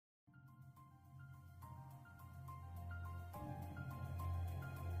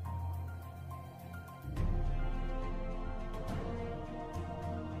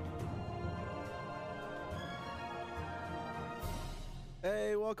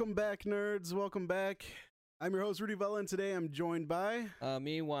welcome back, nerds. Welcome back. I'm your host, Rudy Vella, and today I'm joined by...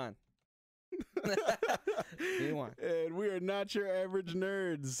 Me one. Me one. And we are not your average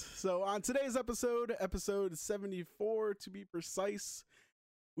nerds. So on today's episode, episode 74 to be precise,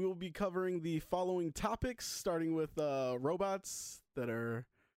 we will be covering the following topics, starting with robots that are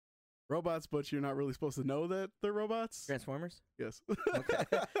robots, but you're not really supposed to know that they're robots. Transformers? Yes. Okay.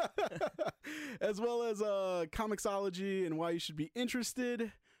 As well as comicsology and why you should be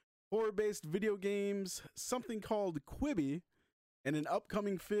interested, horror-based video games, something called Quibi, and an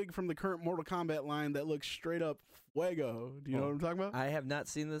upcoming fig from the current Mortal Kombat line that looks straight up fuego. Do you know what I'm talking about? I have not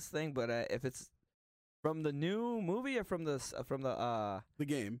seen this thing, but if it's from the new movie or from the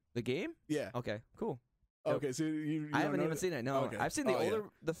game. The game? Yeah. Okay, cool. Okay, so you I haven't even seen it. No, Okay. I've seen the yeah.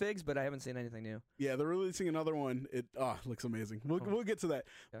 the figs, but I haven't seen anything new. Yeah, they're releasing another one. It looks amazing. We'll get to that.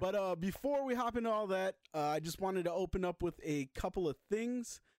 Yeah. But before we hop into all that, I just wanted to open up with a couple of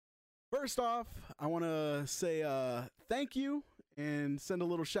things. First off, I want to say thank you and send a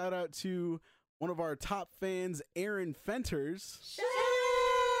little shout out to one of our top fans, Aaron Fenters. Shout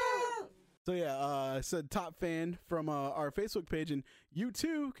out! So yeah, I said top fan from our Facebook page, and you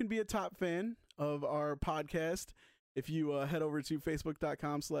too can be a top fan of our podcast if you head over to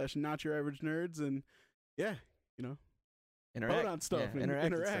facebook.com/notyouraveragenerds and yeah, you know, Interact. vote on stuff Yeah, and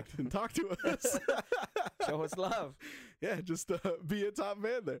interact and talk to us. Show us love. Yeah, just be a top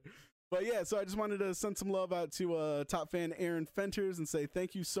fan there. But yeah, so I just wanted to send some love out to top fan Aaron Fenters and say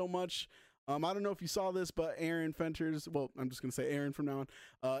thank you so much. I don't know if you saw this, but Aaron Fenters, well, I'm just going to say Aaron from now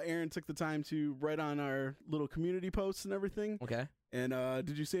on. Aaron took the time to write on our little community posts and everything. Okay. And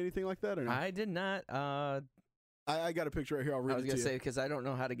did you say anything like that or no? I did not. I got a picture right here. I'll read I was it going to to say, you. because I don't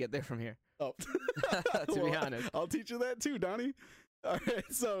know how to get there from here. Oh. To be Well, honest. I'll teach you that too, Donnie. All right,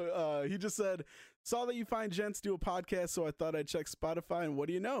 so he just said, saw that you find gents do a podcast, so I thought I'd check Spotify, and what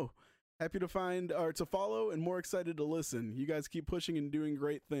do you know? Happy to find or to follow and more excited to listen. You guys keep pushing and doing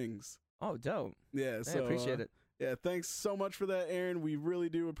great things. Oh, dope. Yeah, I so appreciate it. Yeah, thanks so much for that, Aaron. We really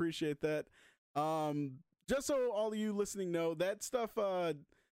do appreciate that. Just so all of you listening know, that stuff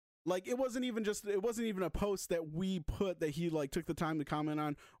like it wasn't even a post that we put that he like took the time to comment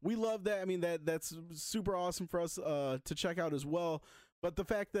on. We love that. I mean that's super awesome for us to check out as well. But the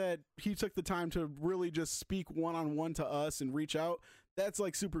fact that he took the time to really just speak one-on-one to us and reach out, that's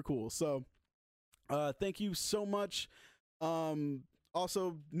like super cool. So thank you so much.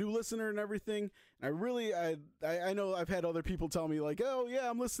 Also, new listener and everything. I know I've had other people tell me like, oh yeah,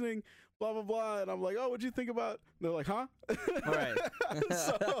 I'm listening, blah blah blah, and I'm like, oh, what'd you think about? And they're like, huh? All right.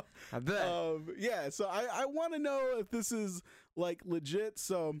 So I bet. yeah, so I want to know if this is like legit.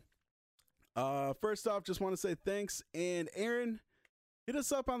 So first off, just want to say thanks, and Aaron, hit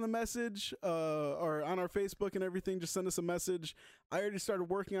us up on the message or on our Facebook and everything. Just send us a message. I already started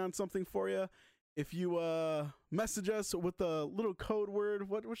working on something for you. If you message us with a little code word,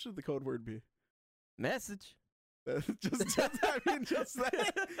 what should the code word be? Message. just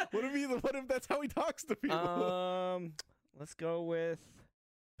that. What if that's how he talks to people? Let's go with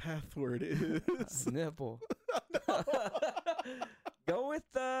Password is nipple. Go with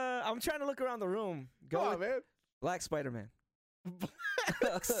I'm trying to look around the room. Go with man. Black Spider-Man.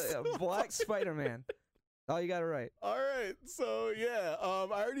 Black Black Spider-Man. Oh, you got it right. All right, so yeah, I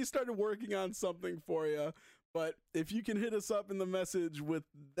already started working on something for you, but if you can hit us up in the message with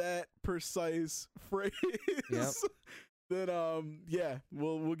that precise phrase, Yep. then yeah,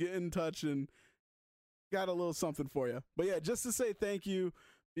 we'll get in touch and got a little something for you. But yeah, just to say thank you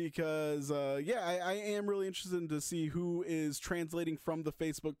because yeah, I am really interested in to see who is translating from the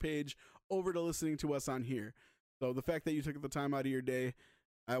Facebook page over to listening to us on here. So the fact that you took the time out of your day,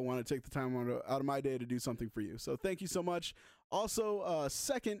 I want to take the time out of my day to do something for you. So thank you so much. Also,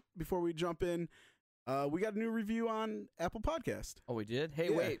 second, before we jump in, we got a new review on Apple Podcast. Oh, we did? Hey,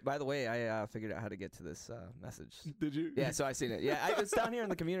 Yeah. wait. By the way, I figured out how to get to this message. Did you? Yeah, so I seen it. Yeah, it's down here in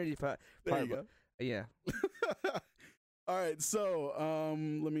the community part. There you go. Yeah. All right, so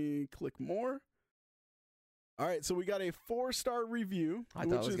let me click more. All right, so we got a 4-star review. I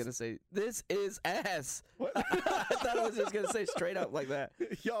thought I was going to say, this is ass. What? I thought I was just going to say straight up like that.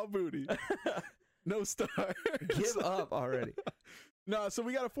 Y'all booty. No stars. Give up already. No, so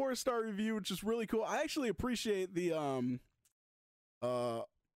we got a 4-star review, which is really cool. I actually appreciate the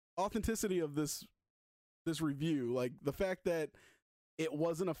authenticity of this review. Like the fact that it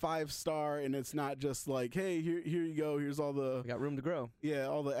wasn't a 5-star and it's not just like, hey, here you go. Here's all the We got room to grow. yeah,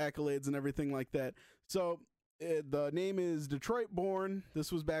 all the accolades and everything like that. So the name is Detroit Born.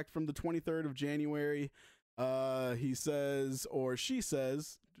 This was back from the 23rd of January. He says, or she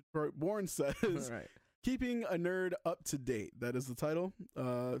says, Detroit Born says, Right. Keeping a nerd up to date. That is the title.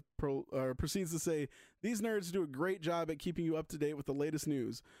 Proceeds to say, these nerds do a great job at keeping you up to date with the latest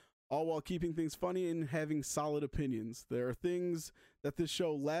news, all while keeping things funny and having solid opinions. There are things that this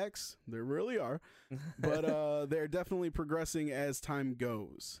show lacks. There really are. But they're definitely progressing as time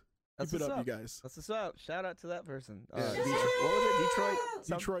goes. That's Keep it what's up, you guys. That's what's up. Shout out to that person. Yeah. What was it? Detroit?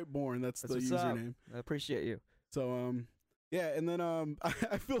 Detroit born. That's the what's up. username. I appreciate you. So, yeah. And then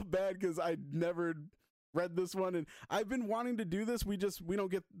I feel bad because I never read this one, and I've been wanting to do this. We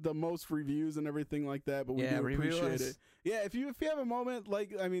don't get the most reviews and everything like that, but we do appreciate it. Yeah, if you have a moment,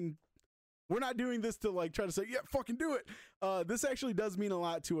 like, I mean, we're not doing this to like try to say, yeah, fucking do it. This actually does mean a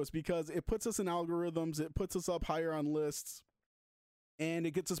lot to us because it puts us in algorithms, it puts us up higher on lists, and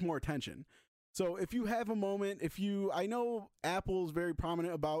it gets us more attention. So if you have a moment, I know Apple's very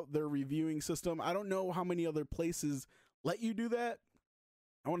prominent about their reviewing system. I don't know how many other places let you do that.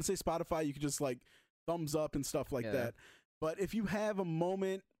 I want to say Spotify, you could just like thumbs up and stuff like that. But if you have a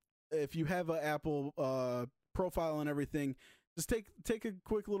moment, if you have an Apple profile and everything, just take a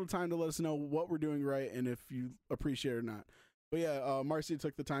quick little time to let us know what we're doing right and if you appreciate it or not. But yeah, Marcy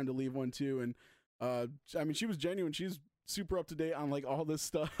took the time to leave one too, and I mean, she was genuine. She's super up to date on like all this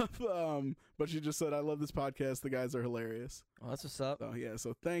stuff. But she just said, I love this podcast. The guys are hilarious. Well, that's what's up. So yeah,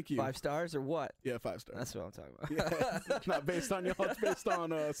 so thank you. 5 stars or what? Yeah, 5 stars. That's what I'm talking about. Yeah, it's not based on y'all. It's based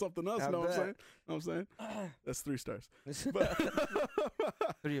on something else. Know what I'm saying? That's 3 stars. But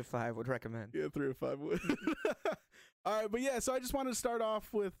 3 or 5 would recommend. Yeah, 3 or 5 would. All right, but yeah, so I just wanted to start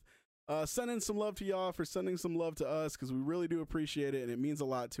off with sending some love to y'all for sending some love to us because we really do appreciate it and it means a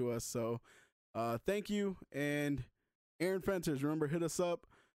lot to us. So thank you. And Aaron Fenters, remember, hit us up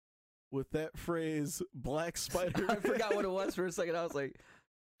with that phrase, Black Spider. I forgot what it was for a second. I was like,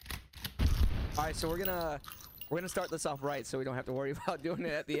 all right, so we're gonna start this off right, so we don't have to worry about doing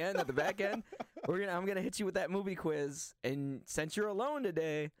it at the end, at the back end. I'm gonna hit you with that movie quiz, and since you're alone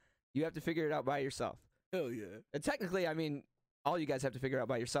today, you have to figure it out by yourself. Hell yeah! And technically, I mean, all you guys have to figure it out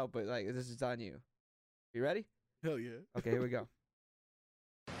by yourself, but like this is on you. You ready? Hell yeah! Okay, here we go.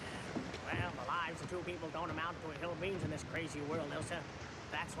 Well, the lives of 2 people don't amount to a hill of beans in this crazy world, Ilsa.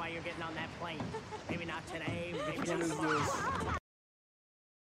 That's why you're getting on that plane. Maybe not today, maybe not tomorrow.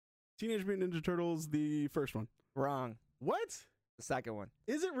 Teenage Mutant Ninja Turtles, the first one. Wrong. What? The second one.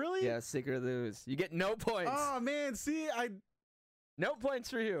 Is it really? Yeah, Secret of the Ooze. You get no points. Oh man, see, no points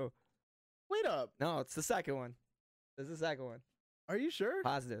for you. Wait up. No, it's the second one. This is the second one. Are you sure?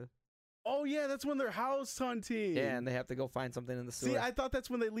 Positive. Oh yeah, that's when they're house hunting. Yeah, and they have to go find something in the sewer. See, I thought that's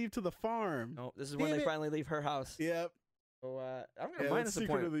when they leave to the farm. No, this is when they finally leave her house. Yep. So I'm gonna minus a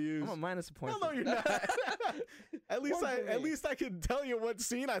point. I'm gonna minus a point. No, you're not. At least I could tell you what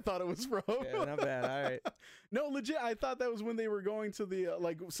scene I thought it was from. Yeah, not bad. All right. No, legit. I thought that was when they were going to the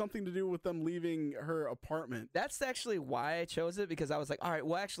like something to do with them leaving her apartment. That's actually why I chose it, because I was like, all right,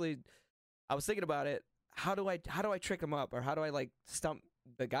 well, actually, I was thinking about it. How do I trick them up, or how do I like stump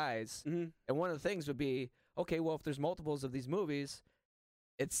the guys? Mm-hmm. And one of the things would be, okay, well, if there's multiples of these movies,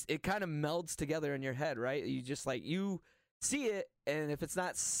 it kind of melds together in your head, right? You just like you see it, and if it's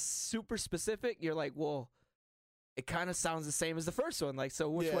not super specific, you're like, well, it kind of sounds the same as the first one. Like, so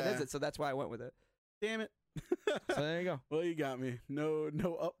which one is it? So that's why I went with it. Damn it. So there you go. Well, you got me. No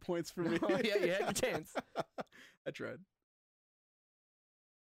up points for me. Oh, yeah, you had your chance. I tried.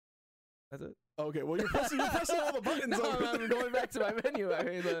 That's it. Okay, well, you're pressing all the buttons. No, I'm going back to my menu. I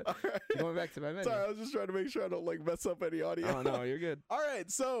mean, going back to my menu. Sorry, I was just trying to make sure I don't like mess up any audio. Oh no, you're good. All right,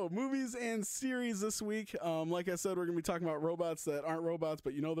 so movies and series this week. Like I said, we're gonna be talking about robots that aren't robots,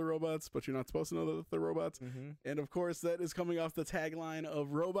 but you know they're robots, but you're not supposed to know that they're robots. Mm-hmm. And of course, that is coming off the tagline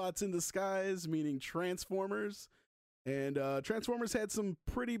of "Robots in Disguise," meaning Transformers. And Transformers had some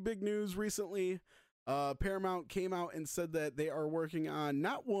pretty big news recently. Paramount came out and said that they are working on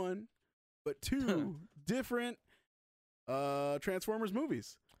not one, but 2 different Transformers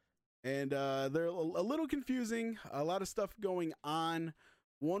movies. And they're a little confusing. A lot of stuff going on.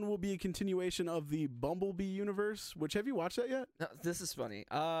 One will be a continuation of the Bumblebee universe, which, have you watched that yet? No, this is funny.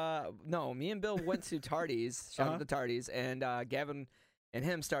 No, me and Bill went to Tardy's, shout out to Tardy's, and Gavin and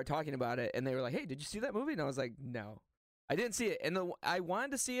him started talking about it, and they were like, hey, did you see that movie? And I was like, no. I didn't see it. And I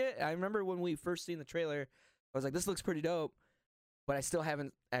wanted to see it. I remember when we first seen the trailer, I was like, this looks pretty dope. But I still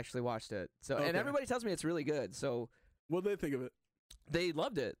haven't actually watched it. So, and everybody tells me it's really good. So, what did they think of it? They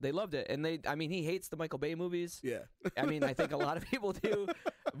loved it. They loved it. And he hates the Michael Bay movies. Yeah. I mean, I think a lot of people do.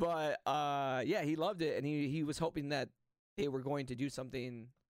 But yeah, he loved it, and he was hoping that they were going to do something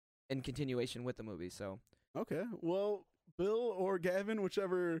in continuation with the movie. So, okay. Well, Bill or Gavin,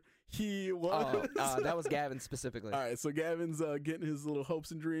 whichever he was. That was Gavin specifically. All right, so Gavin's getting his little hopes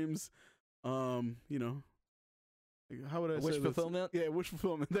and dreams You know, how would I say Wish this? fulfillment? Yeah, wish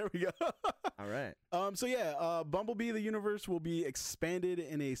fulfillment. There we go. All right. So yeah, Bumblebee the universe will be expanded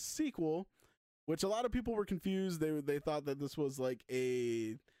in a sequel, which a lot of people were confused. They thought that this was like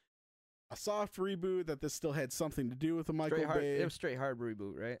a soft reboot, that this still had something to do with the Michael Bay. It was straight hard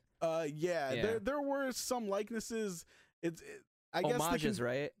reboot, right? Yeah. There were some likenesses. I guess homages,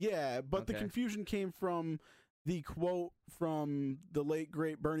 right? Yeah, but the Okay. confusion came from the quote from the late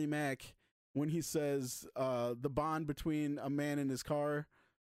great Bernie Mac when he says the bond between a man and his car.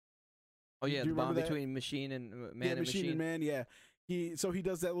 Oh yeah, Do you the bond remember that? between machine and man Yeah, and machine. and man. Yeah, he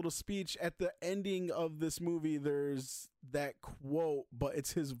does that little speech at the ending of this movie. There's that quote, but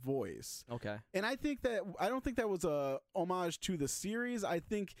it's his voice. Okay. And I don't think that was a homage to the series. I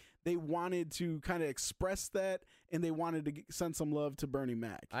think they wanted to kind of express that, and they wanted to send some love to Bernie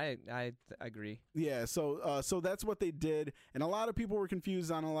Mac. I agree. Yeah, so that's what they did, and a lot of people were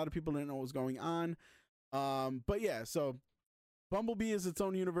confused on. A lot of people didn't know what was going on. But yeah, so Bumblebee is its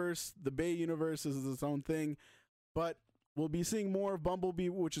own universe. The Bay universe is its own thing, but we'll be seeing more of Bumblebee,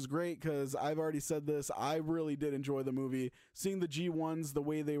 which is great because I've already said this. I really did enjoy the movie. Seeing the G1s, the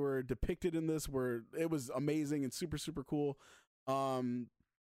way they were depicted in this, it was amazing and super, super cool.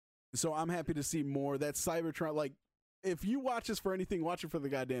 So I'm happy to see more. That Cybertron, like, if you watch this for anything, watch it for the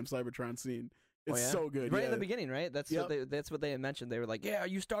goddamn Cybertron scene. It's so good. Right yeah. in the beginning, right? That's what they had mentioned. They were like, yeah,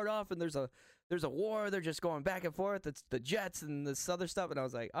 you start off and there's a war. They're just going back and forth. It's the jets and this other stuff. And I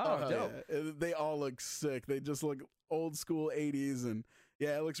was like, oh, dope. Yeah. They all look sick. They just look old school 80s, and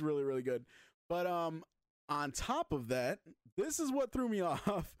yeah, it looks really, really good. But on top of that, this is what threw me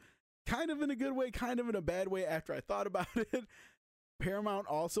off, kind of in a good way, kind of in a bad way after I thought about it. Paramount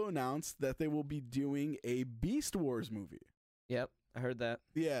also announced that they will be doing a Beast Wars movie. Yep, I heard that.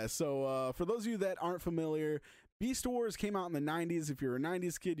 Yeah, so for those of you that aren't familiar, Beast Wars came out in the 90s. If you're a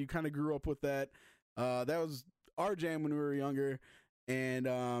 90s kid, you kind of grew up with that. That was our jam when we were younger.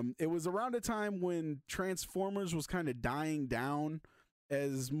 And it was around a time when Transformers was kind of dying down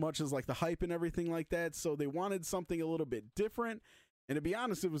as much as like the hype and everything like that. So they wanted something a little bit different. And to be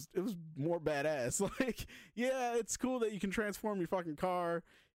honest, it was more badass. Like, yeah, it's cool that you can transform your fucking car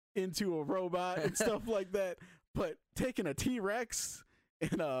into a robot and stuff like that. But taking a T-Rex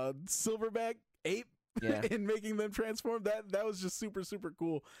and a silverback ape and making them transform, that was just super, super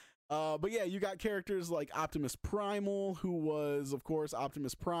cool. But yeah, you got characters like Optimus Primal, who was, of course,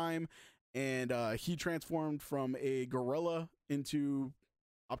 Optimus Prime. And he transformed from a gorilla into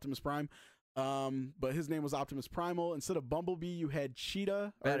Optimus Prime. But his name was Optimus Primal. Instead of Bumblebee, you had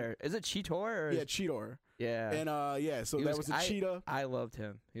Cheetah. Better. Is it Cheetor? Or Yeah, Cheetor. Yeah. And so that was a cheetah. I loved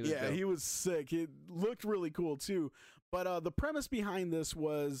him. He was dope. He was sick. It looked really cool too. But the premise behind this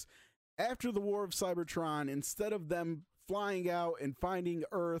was, after the War of Cybertron, instead of them flying out and finding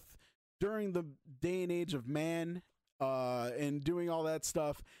Earth during the day and age of man, and doing all that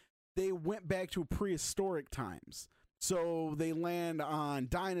stuff, they went back to prehistoric times. So they land on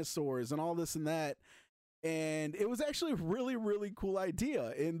dinosaurs and all this and that. And it was actually a really, really cool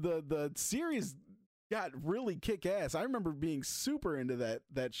idea. And the series got really kick-ass. I remember being super into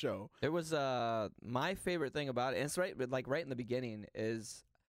that show. It was my favorite thing about it, and it's right in the beginning, is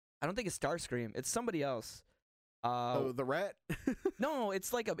I don't think it's Starscream. It's somebody else. The rat? No,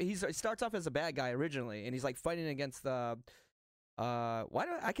 it's like he starts off as a bad guy originally, and he's like fighting against the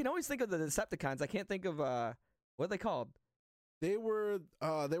I can always think of the Decepticons. I can't think of what are they called? They were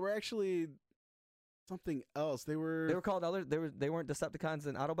actually something else. They were called other. They weren't Decepticons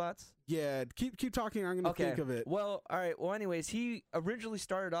and Autobots. Yeah, keep talking. I'm gonna think of it. Well, all right. Well, anyways, he originally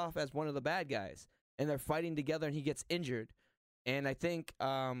started off as one of the bad guys, and they're fighting together, and he gets injured. And I think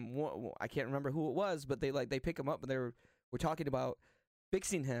I can't remember who it was, but they pick him up, and we're talking about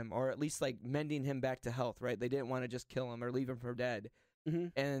fixing him, or at least like mending him back to health. Right? They didn't want to just kill him or leave him for dead,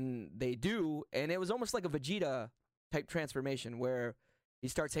 and they do. And it was almost like a Vegeta type transformation where he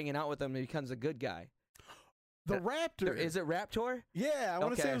starts hanging out with them and becomes a good guy. The Raptor. Is it Raptor? Yeah, I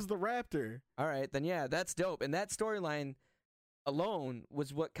want to say it was the Raptor. All right, then yeah, that's dope. And that storyline alone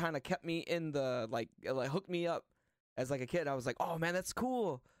was what kind of kept me in the like hooked me up as like a kid. I was like, oh man, that's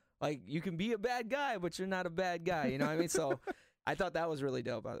cool. Like you can be a bad guy, but you're not a bad guy. You know what I mean? So I thought that was really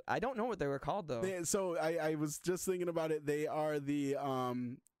dope. I don't know what they were called though. So I was just thinking about it. They are the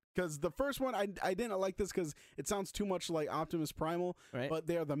because the first one I didn't like this because it sounds too much like Optimus Primal, right? But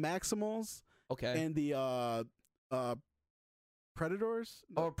they are the Maximals. Okay. And the Predators?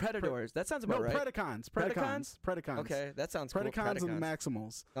 Oh, Predators. That sounds about right. Predacons. Predacons. Okay, that sounds cool. Predacons and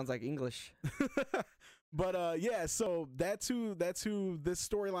Maximals. Sounds like English. But yeah, so that's who this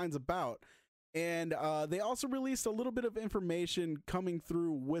storyline's about. And they also released a little bit of information coming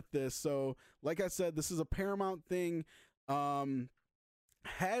through with this. So, like I said, this is a Paramount thing. Hasbro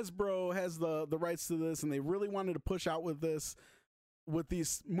has the rights to this, and they really wanted to push out with these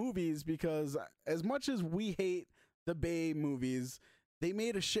movies because as much as we hate the Bay movies, they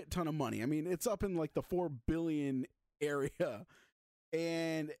made a shit ton of money. I mean, it's up in like the $4 billion area.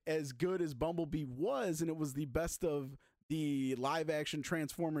 And as good as Bumblebee was, and it was the best of the live action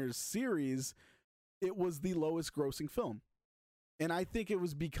Transformers series, it was the lowest grossing film. And I think it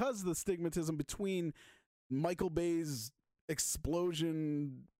was because of the stigmatism between Michael Bay's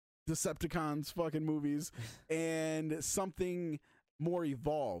explosion Decepticons fucking movies and something more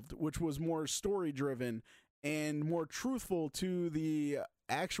evolved, which was more story driven and more truthful to the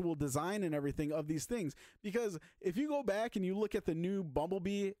actual design and everything of these things. Because if you go back and you look at the new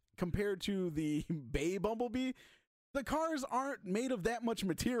Bumblebee compared to the Bay Bumblebee, the cars aren't made of that much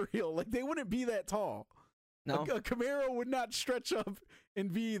material. Like, they wouldn't be that tall. No. A Camaro would not stretch up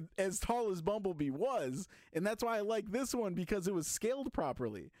and be as tall as Bumblebee was. And that's why I like this one, because it was scaled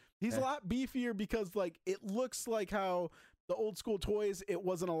properly. He's a lot beefier because, like, it looks like how the old school toys, it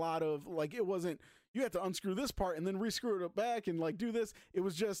wasn't a lot of, like, it wasn't, you had to unscrew this part and then rescrew it back and, like, do this. It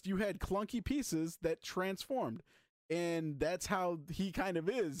was just, you had clunky pieces that transformed. And that's how he kind of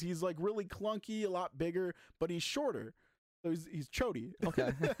is. He's like really clunky, a lot bigger, but he's shorter. So he's chody.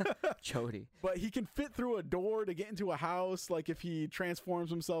 Okay. Chody. But he can fit through a door to get into a house, like if he transforms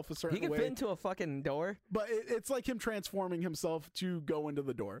himself a certain way. He can fit into a fucking door? But it's like him transforming himself to go into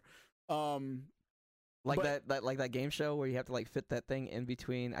the door. Like that game show where you have to like fit that thing in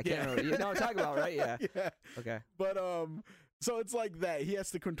between. I can't remember. You know what I'm talking about, right? Yeah. Yeah. Okay. But so it's like that. He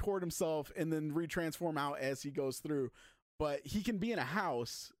has to contort himself and then retransform out as he goes through. But he can be in a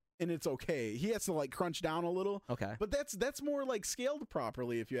house and it's okay. He has to like crunch down a little. Okay. But that's more like scaled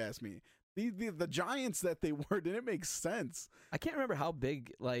properly, if you ask me. The giants that they were didn't make sense. I can't remember how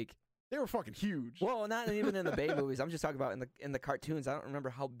big, like, they were fucking huge. Well, not even in the Bay movies. I'm just talking about in the cartoons. I don't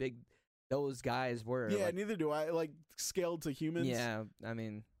remember how big those guys were. Yeah, like, neither do I. Like, scaled to humans. Yeah, I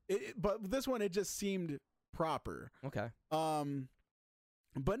mean, but this one, it just seemed proper. Okay.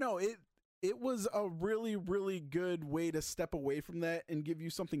 But no, it was a really, really good way to step away from that and give you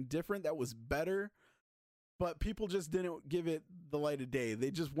something different that was better. But people just didn't give it the light of day. They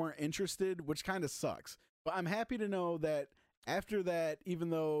just weren't interested, which kind of sucks. But I'm happy to know that after that,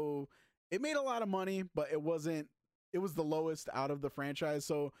 even though it made a lot of money, but it was the lowest out of the franchise.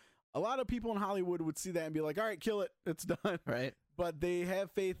 So a lot of people in Hollywood would see that and be like, all right, kill it. It's done. Right. But they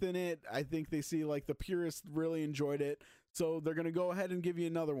have faith in it. I think they see like the purists really enjoyed it. So they're going to go ahead and give you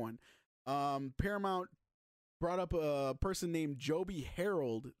another one. Paramount brought up a person named Joby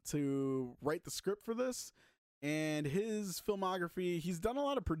Harold to write the script for this. And his filmography, he's done a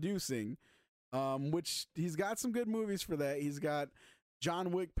lot of producing, which he's got some good movies for that. He's got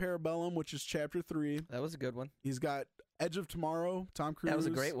John Wick Parabellum, which is Chapter 3. That was a good one. He's got Edge of Tomorrow, Tom Cruise. That was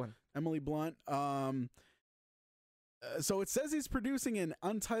a great one. Emily Blunt. So it says he's producing an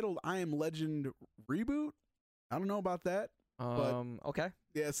untitled I Am Legend reboot. I don't know about that. Okay.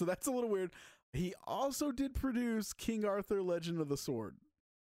 Yeah, so that's a little weird. He also did produce King Arthur Legend of the Sword.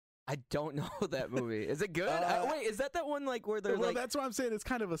 I don't know that movie. Is it good? Wait, is that one like where they're like... that's what I'm saying. It's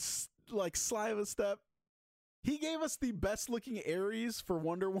kind of a sly of a step. He gave us the best looking Ares for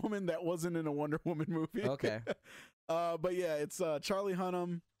Wonder Woman that wasn't in a Wonder Woman movie. Okay. But yeah, it's Charlie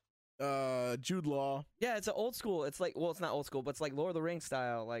Hunnam, Jude Law. Yeah, it's an old school. It's like, well, it's not old school, but it's like Lord of the Rings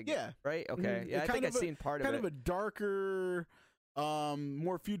style. Like, yeah. Right? Okay. Yeah, I think I've seen part of it. Kind of a darker,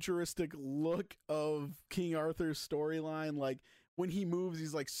 more futuristic look of King Arthur's storyline. Like, when he moves,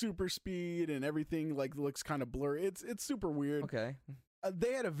 he's like super speed and everything like looks kind of blurry. It's super weird. Okay.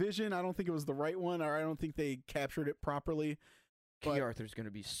 They had a vision. I don't think it was the right one, or I don't think they captured it properly. King Arthur's going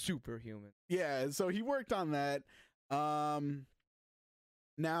to be superhuman. Yeah, so he worked on that.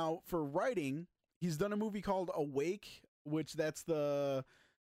 Now, for writing, he's done a movie called Awake, which that's the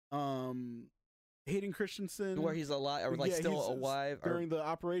Hayden Christensen. Where he's alive, or like still alive. During the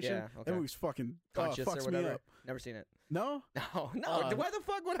operation. Yeah, okay. That movie's fucking conscious fucks or whatever. me up. Never seen it. No? No. Why the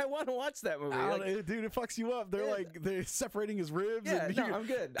fuck would I want to watch that movie? Dude, it fucks you up. They're separating his ribs. Yeah, and I'm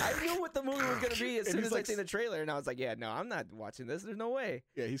good. I knew what the movie was going to be as soon as I seen the trailer, and I was like, yeah, no, I'm not watching this. There's no way.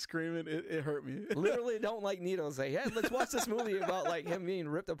 Yeah, he's screaming. It hurt me. Literally don't like needles. Like, yeah, let's watch this movie about like him being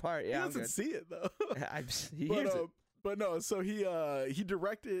ripped apart. Yeah, he doesn't see it, though. He hears it. But no, so he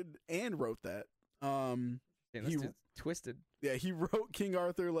directed and wrote that. Twisted. Yeah, he wrote King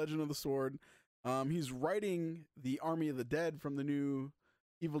Arthur, Legend of the Sword. He's writing the Army of the Dead from the new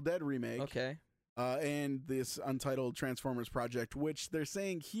Evil Dead remake. Okay. and this untitled Transformers project, which they're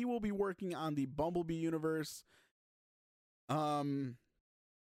saying he will be working on the Bumblebee universe.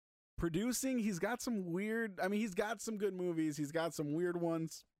 Producing, he's got some good movies. He's got some weird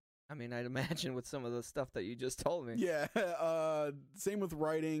ones. I mean, I'd imagine with some of the stuff that you just told me. Yeah. Same with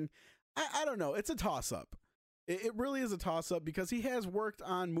writing. I don't know. It's a toss-up. It really is a toss-up because he has worked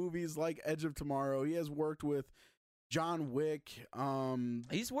on movies like Edge of Tomorrow. He has worked with John Wick.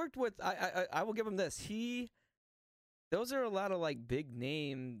 He's worked with. I will give him this. Those are a lot of like big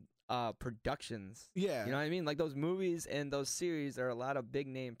name productions. Yeah. You know what I mean? Like those movies and those series are a lot of big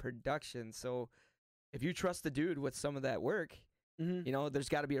name productions. So if you trust the dude with some of that work, you know, there's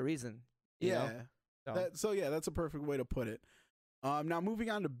got to be a reason. You know? So yeah, that's a perfect way to put it. Now moving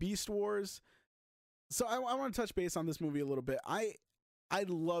on to Beast Wars. So I want to touch base on this movie a little bit. I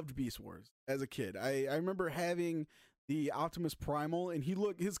loved Beast Wars as a kid. I remember having the Optimus Primal, and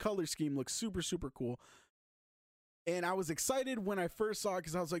his color scheme looks super, super cool. And I was excited when I first saw it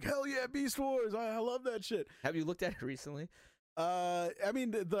because I was like, hell yeah, Beast Wars. I love that shit. Have you looked at it recently? I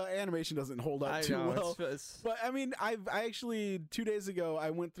mean, the animation doesn't hold up too well. But I mean, I actually 2 days ago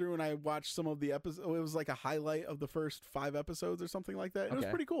I went through and I watched some of the episodes. It was like a highlight of the first 5 episodes or something like that. It was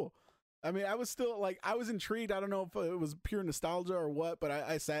pretty cool. I mean, I was still like, I was intrigued. I don't know if it was pure nostalgia or what, but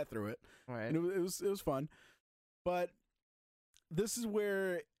I sat through it. Right. And it was fun. But this is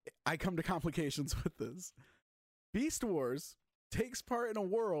where I come to complications with this. Beast Wars takes part in a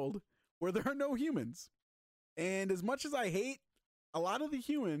world where there are no humans. And as much as I hate a lot of the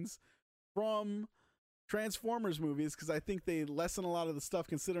humans from Transformers movies, because I think they lessen a lot of the stuff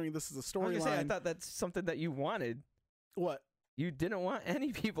considering this is a storyline. I thought that's something that you wanted. What? You didn't want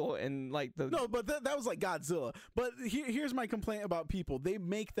any people in like the... No, but that was like Godzilla. But here's my complaint about people. They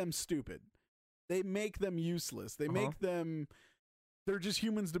make them stupid. They make them useless. They make them... They're just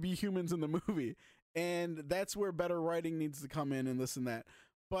humans to be humans in the movie. And that's where better writing needs to come in and this and that.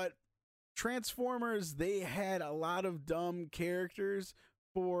 But Transformers, they had a lot of dumb characters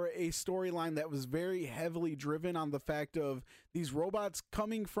for a storyline that was very heavily driven on the fact of these robots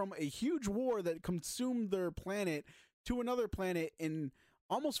coming from a huge war that consumed their planet to another planet and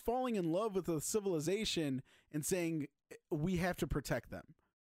almost falling in love with a civilization and saying, we have to protect them.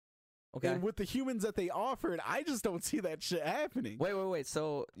 Okay. And with the humans that they offered, I just don't see that shit happening. Wait.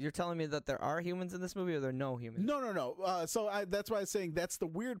 So you're telling me that there are humans in this movie or there are no humans? No. That's why I'm saying that's the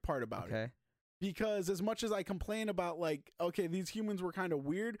weird part about it. Because as much as I complain about like, okay, these humans were kind of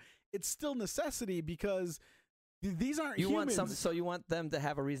weird, it's still necessity because these aren't humans. So you want them to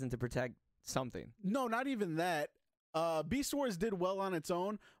have a reason to protect something? No, not even that. Beast Wars did well on its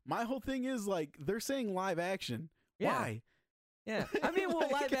own. My whole thing is like they're saying live action. Yeah. Why? Yeah, I mean, well,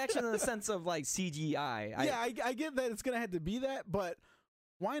 live action in the sense of like CGI. I get that it's gonna have to be that, but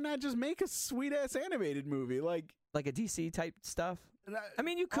why not just make a sweet ass animated movie like a DC type stuff? I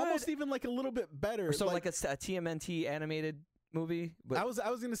mean, you could almost even like a little bit better. So like a TMNT animated movie. But I was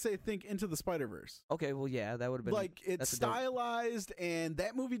gonna say think Into the Spider-Verse. Okay, well, yeah, that would have been like it's stylized, and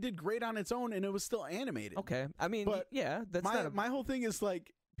that movie did great on its own, and it was still animated. Okay, I mean, but yeah, that's my whole thing is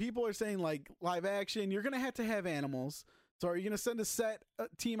like people are saying like live action. You're gonna have to have animals. So are you going to send a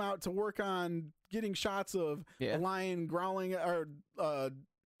team out to work on getting shots of a lion growling or,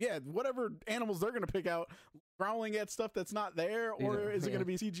 whatever animals they're going to pick out, growling at stuff that's not there? Or is it going to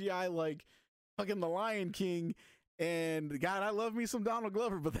be CGI like fucking The Lion King? And God, I love me some Donald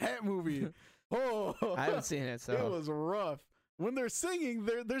Glover, but that movie, I haven't seen it, so it was rough. When they're singing,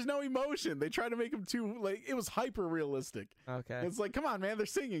 there's no emotion. They try to make them too, like, it was hyper realistic. Okay. It's like, come on, man, they're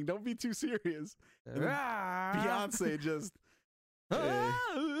singing. Don't be too serious. Beyonce just. Yeah,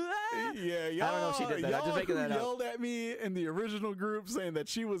 I don't know if she did that. I'm just making that up. Yelled at me in the original group saying that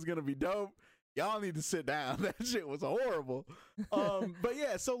she was going to be dope. Y'all need to sit down. That shit was horrible. But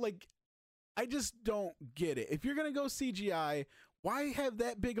yeah, so like, I just don't get it. If you're going to go CGI, why have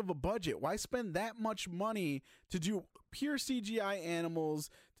that big of a budget? Why spend that much money to do pure CGI animals,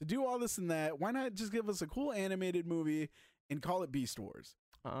 to do all this and that? Why not just give us a cool animated movie and call it Beast Wars?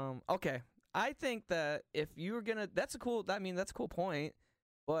 Okay. I think that if you were gonna, that's a cool point,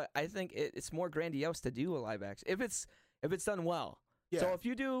 but I think it's more grandiose to do a live action if it's done well. Yeah. So if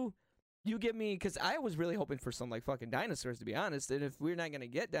you give me, because I was really hoping for some like fucking dinosaurs, to be honest, and if we're not gonna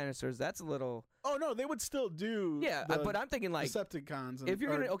get dinosaurs, that's a little. Oh no, they would still do. Yeah, but I'm thinking like Decepticons. If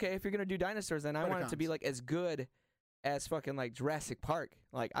you're gonna do dinosaurs, then I want it to be like as good as fucking like Jurassic Park.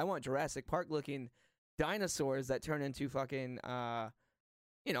 Like I want Jurassic Park looking dinosaurs that turn into fucking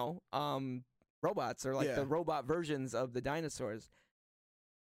robots or like the robot versions of the dinosaurs.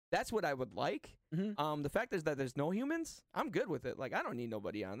 That's what I would like. Mhm. The fact is that there's no humans. I'm good with it. Like I don't need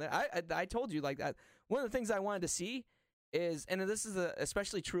nobody on there. I told you like that. One of the things I wanted to see is, and this is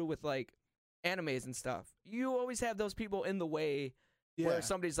especially true with like animes and stuff. You always have those people in the way where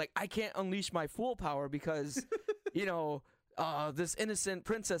somebody's like, I can't unleash my full power because you know this innocent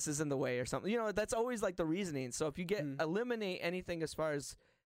princess is in the way or something. You know, that's always like the reasoning. So if you get eliminate anything as far as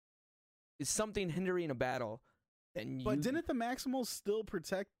is something hindering a battle. But didn't the Maximals still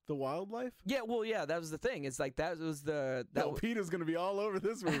protect the wildlife? Yeah, well, yeah, that was the thing. It's like that was Peter's gonna be all over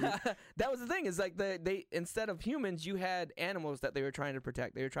this movie. That was the thing. Is like they instead of humans, you had animals that they were trying to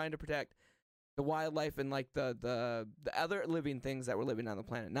protect. They were trying to protect the wildlife and like the other living things that were living on the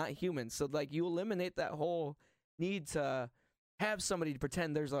planet, not humans. So like you eliminate that whole need to have somebody to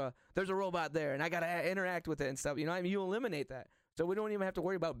pretend there's a robot there and I gotta interact with it and stuff. You know what I mean? You eliminate that, so we don't even have to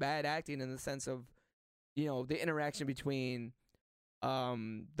worry about bad acting in the sense of, you know, the interaction between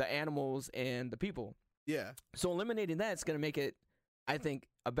the animals and the people. Yeah. So eliminating that's going to make it, I think,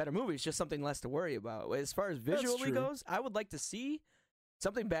 a better movie. It's just something less to worry about. As far as visually goes, I would like to see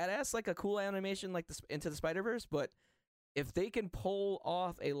something badass, like a cool animation like Into the Spider-Verse. But if they can pull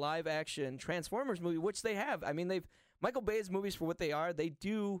off a live-action Transformers movie, which they have, I mean, Michael Bay's movies, for what they are, they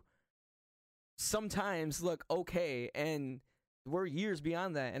do sometimes look okay, and we're years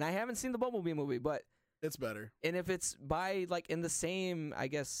beyond that. And I haven't seen the Bumblebee movie, but it's better. And if it's by like in the same, I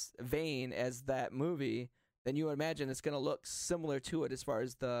guess, vein as that movie, then you would imagine it's going to look similar to it as far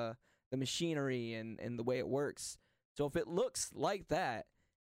as the machinery and the way it works. So if it looks like that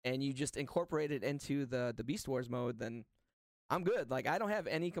and you just incorporate it into the Beast Wars mode, then I'm good. Like I don't have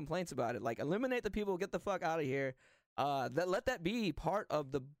any complaints about it. Like eliminate the people, get the fuck out of here. Let that be part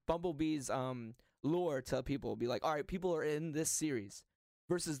of the Bumblebee's lore to people. Be like, all right, people are in this series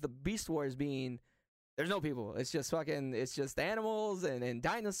versus the Beast Wars being, there's no people. It's just animals and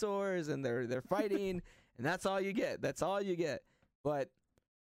dinosaurs and they're fighting and that's all you get. That's all you get. But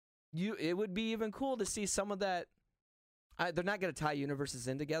it would be even cool to see some of that. They're not going to tie universes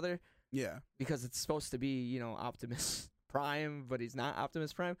in together. Yeah. Because it's supposed to be, you know, Optimus Prime, but he's not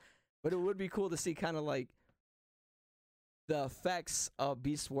Optimus Prime. But it would be cool to see kind of like the effects of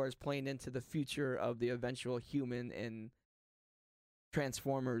Beast Wars playing into the future of the eventual human and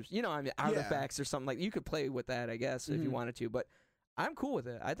Transformers, you know, I mean, artifacts or something like that. You could play with that, I guess, if you wanted to. But I'm cool with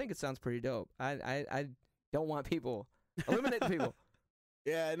it. I think it sounds pretty dope. I don't want people. Eliminate the people.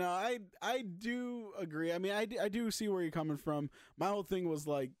 Yeah, no, I do agree. I mean, I do see where you're coming from. My whole thing was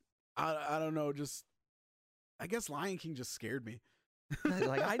like, I don't know, just I guess Lion King just scared me.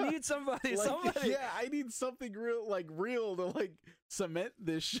 Like I need somebody. Yeah, I need something real to like cement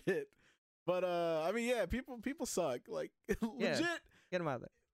this shit. But I mean, yeah, people suck. Like legit. Get them out of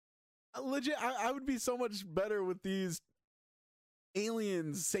there. Legit, I would be so much better with these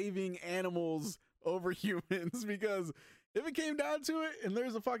aliens saving animals over humans, because if it came down to it and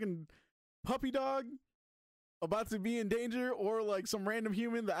there's a fucking puppy dog about to be in danger, or like some random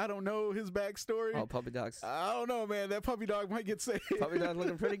human that I don't know his backstory. Oh, puppy dogs. I don't know, man. That puppy dog might get saved. Puppy dog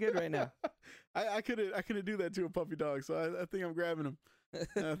looking pretty good right now. I couldn't do that to a puppy dog, so I think I'm grabbing him.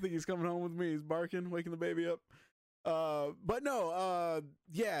 I think he's coming home with me. He's barking, waking the baby up. But no,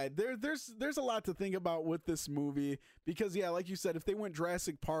 yeah, there's a lot to think about with this movie, because yeah, like you said, if they went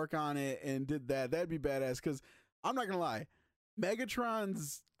Jurassic Park on it and did that, that'd be badass. Because I'm not gonna lie,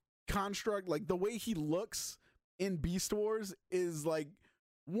 Megatron's construct, like the way he looks in Beast Wars, is like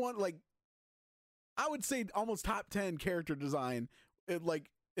I would say almost top 10 character design,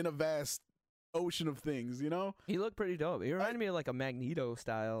 in a vast ocean of things, you know? He looked pretty dope. He reminded me of like a Magneto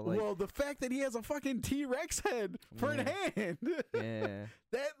style. Like, well, the fact that he has a fucking T-Rex head for a hand. Yeah.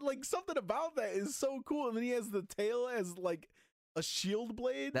 That, like, something about that is so cool. And then he has the tail as like a shield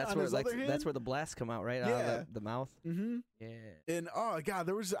blade. That's on where his other hand. that's where the blasts come out, right? Out of the mouth. Mm-hmm. Yeah. And oh god,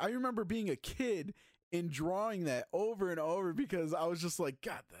 I remember being a kid and drawing that over and over, because I was just like,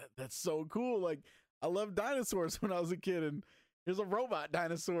 God, that's so cool. Like, I loved dinosaurs when I was a kid, and here's a robot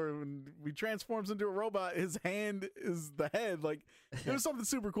dinosaur, and he transforms into a robot. His hand is the head. Like, there was something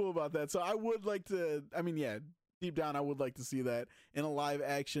super cool about that. So I would like to, I mean, yeah, deep down, I would like to see that in a live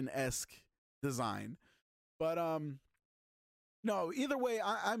action-esque design. But, no, either way,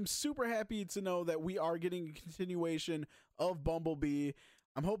 I'm super happy to know that we are getting a continuation of Bumblebee.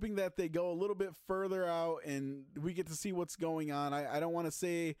 I'm hoping that they go a little bit further out and we get to see what's going on. I don't want to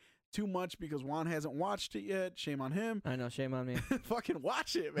say too much because Juan hasn't watched it yet. Shame on him. I know, shame on me. Fucking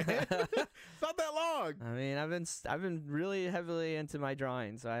watch it, man. It's not that long. I mean, I've been really heavily into my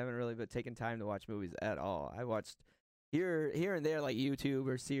drawing, so I haven't really been taking time to watch movies at all. I watched here and there, like YouTube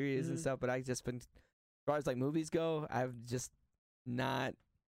or series and stuff, but I just been, as far as like movies go, I've just not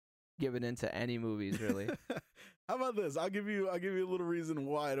given into any movies really. How about this? I'll give you a little reason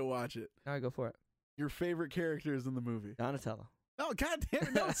why to watch it. All right, go for it. Your favorite characters in the movie. Donatello. No, goddamn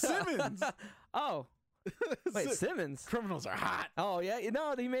it, no, Simmons. Oh, wait, Simmons. Criminals are hot. Oh yeah,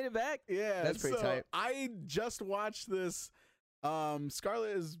 he made it back. Yeah, that's pretty tight. I just watched this.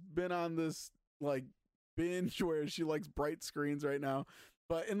 Scarlett has been on this like binge where she likes bright screens right now.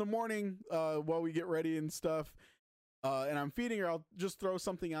 But in the morning, while we get ready and stuff, and I'm feeding her, I'll just throw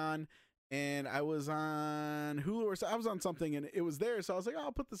something on. And I was on Hulu or so. I was on something and it was there. So I was like, oh,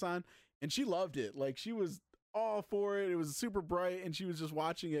 I'll put this on. And she loved it. Like she was all for it. It was super bright and she was just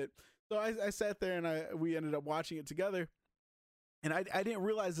watching it. So I sat there and we ended up watching it together. And I didn't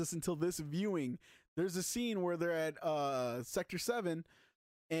realize this until this viewing. There's a scene where they're at Sector 7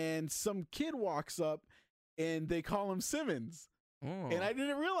 and some kid walks up and they call him Simmons. Oh. And I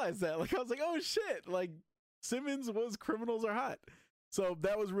didn't realize that. Like I was like, oh shit. Like Simmons was Criminals Are Hot. So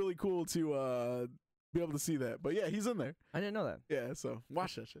that was really cool to be able to see that. But yeah, he's in there. I didn't know that. Yeah, so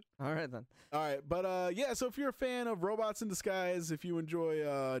watch that shit. All right then. All right, but yeah, so if you're a fan of Robots in Disguise, if you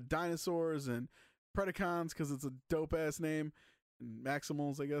enjoy dinosaurs and Predacons because it's a dope ass name, and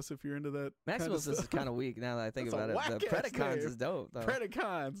Maximals, I guess if you're into that. Maximals is kind of weak now that I think about it. The Predacons is dope though.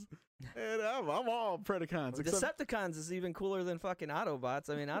 Predacons. And I'm all Predacons. Decepticons is even cooler than fucking Autobots.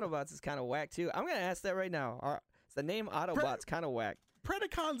 I mean, Autobots is kind of whack too. I'm gonna ask that right now. The name Autobots kind of whack.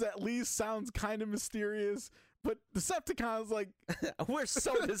 Predacons at least sounds kind of mysterious, but Decepticons like we're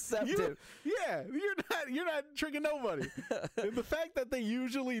so deceptive. You're not tricking nobody. And the fact that they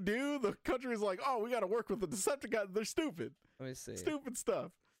usually do, the country is like, oh, we got to work with the Decepticons. They're stupid. Let me see. Stupid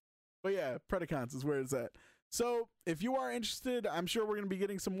stuff. But yeah, Predacons is where it's at. So if you are interested, I'm sure we're going to be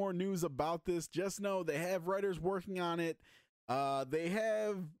getting some more news about this. Just know they have writers working on it. They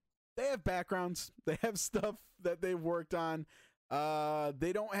have backgrounds. They have stuff that they've worked on.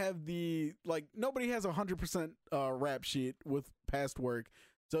 They don't have nobody has 100% rap sheet with past work.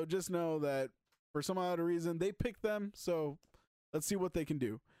 So just know that for some odd reason they picked them. So let's see what they can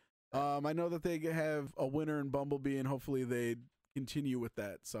do. I know that they have a winner in Bumblebee and hopefully they continue with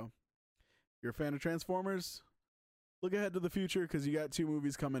that. So if you're a fan of Transformers, look ahead to the future because you got 2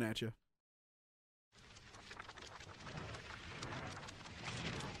 movies coming at you.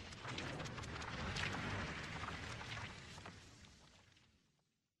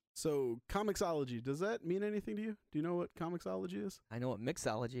 So, Comixology, does that mean anything to you? Do you know what Comixology is? I know what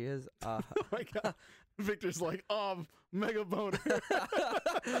mixology is. Oh my God. Victor's like, mega boner.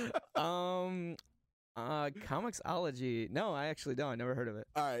 Comixology. No, I actually don't. I never heard of it.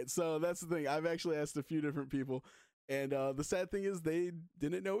 All right, so that's the thing. I've actually asked a few different people, and the sad thing is they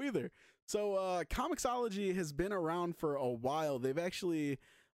didn't know either. So, Comixology has been around for a while. They've actually...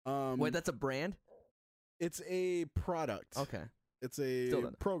 Wait, that's a brand? It's a product. Okay. It's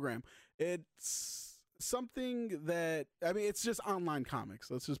a program. It's something that, I mean, it's just online comics.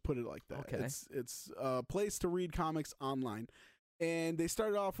 Let's just put it like that. Okay. It's a place to read comics online. And they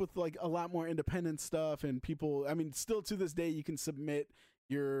started off with like a lot more independent stuff and people, I mean, still to this day, you can submit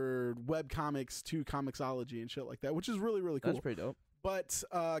your web comics to Comixology and shit like that, which is really, really cool. That's pretty dope. But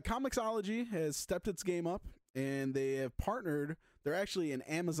Comixology has stepped its game up and they have partnered. They're actually an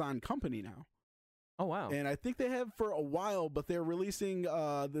Amazon company now. Oh, wow. And I think they have for a while, but they're releasing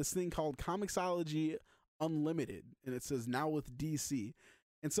this thing called Comixology Unlimited. And it says now with DC.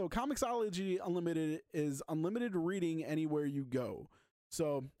 And so Comixology Unlimited is unlimited reading anywhere you go.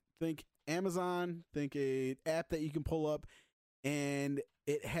 So think Amazon, think a app that you can pull up, and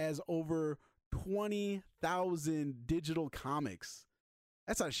it has over 20,000 digital comics.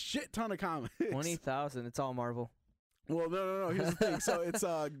 That's a shit ton of comics. 20,000. It's all Marvel. Well, no. Here's the thing. So it's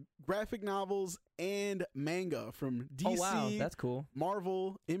graphic novels and manga from DC. Oh, wow. That's cool.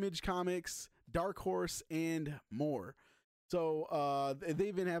 Marvel, Image Comics, Dark Horse, and more. So they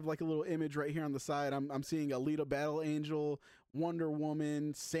even have like a little image right here on the side. I'm seeing Alita Battle Angel, Wonder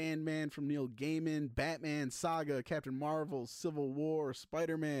Woman, Sandman from Neil Gaiman, Batman, Saga, Captain Marvel, Civil War,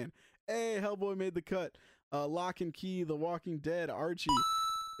 Spider-Man. Hey, Hellboy made the cut. Lock and Key, The Walking Dead, Archie.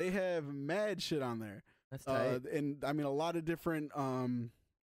 They have mad shit on there. That's tight. And I mean, a lot of different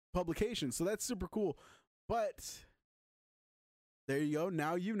publications. So that's super cool. But there you go.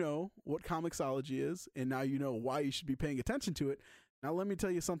 Now you know what Comixology is, and now you know why you should be paying attention to it. Now let me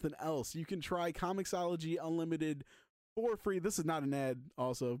tell you something else. You can try Comixology Unlimited for free. This is not an ad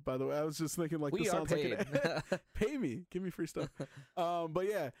also, by the way. I was just thinking like this sounds like an ad. Pay me. Give me free stuff. But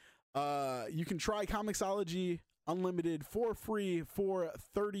yeah, you can try Comixology Unlimited for free for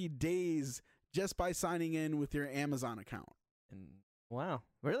 30 days just by signing in with your Amazon account. And wow,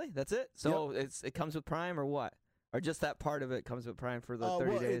 really? That's it? So yep. it comes with Prime or what? Or just that part of it comes with Prime for the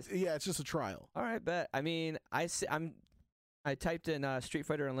 30 days? It's just a trial. All right, bet. I mean, I typed in Street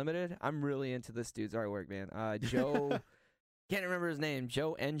Fighter Unlimited. I'm really into this dude's artwork, man. Joe, can't remember his name.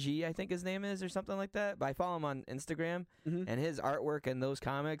 Joe NG, I think his name is, or something like that. But I follow him on Instagram, and his artwork and those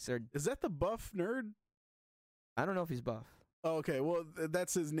comics are. Is that the buff nerd? I don't know if he's buff. Oh, okay, well,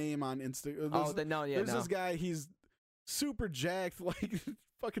 that's his name on Instagram. There's this guy. He's super jacked, like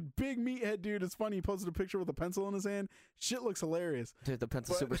fucking big meathead dude. It's funny. He posted a picture with a pencil in his hand. Shit looks hilarious. Dude, the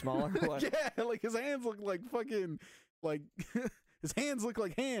pencil's super small or what? Yeah, like his hands look like fucking like his hands look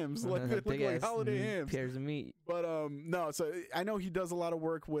like hams, like they look like holiday hams. Pairs of meat. But no, so I know he does a lot of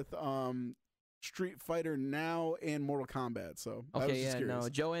work with Street Fighter now and Mortal Kombat. So okay, yeah, no,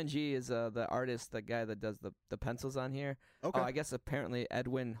 Joe NG is the artist, the guy that does the pencils on here. Okay, I guess apparently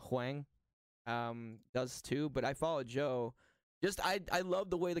Edwin Huang does too. But I follow Joe. Just I love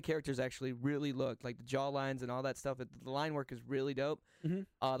the way the characters actually really look, like the jaw lines and all that stuff. The line work is really dope.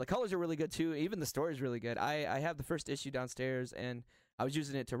 The colors are really good too. Even the story is really good. I have the first issue downstairs, and I was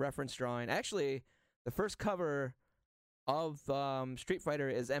using it to reference drawing. Actually, the first cover of Street Fighter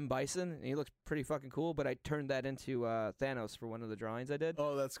is M. Bison, and he looks pretty fucking cool. But I turned that into Thanos for one of the drawings I did.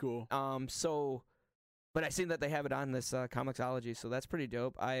 Oh, that's cool. But I seen that they have it on this Comixology, so that's pretty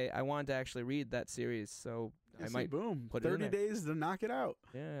dope. I wanted to actually read that series, so I might put 30 it in days to knock it out.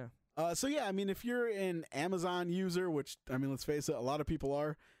 Yeah. So yeah, I mean, if you're an Amazon user, which I mean, let's face it, a lot of people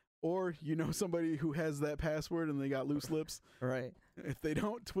are, or you know somebody who has that password and they got loose lips, right? If they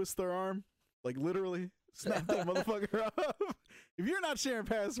don't twist their arm, like literally snap that motherfucker up. If you're not sharing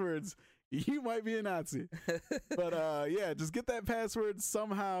passwords, you might be a Nazi. But yeah, just get that password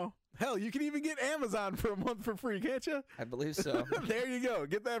somehow. Hell, you can even get Amazon for a month for free, can't you? I believe so. There you go.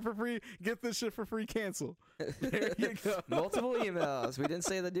 Get that for free. Get this shit for free. Cancel. There you go. Multiple emails. We didn't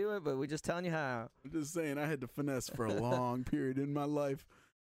say to do it, but we're just telling you how. I'm just saying I had to finesse for a long period in my life.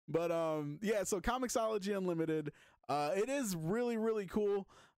 But yeah, so Comixology Unlimited, it is really, really cool.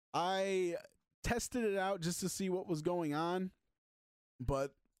 I tested it out just to see what was going on,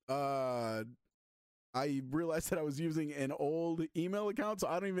 but I realized that I was using an old email account, so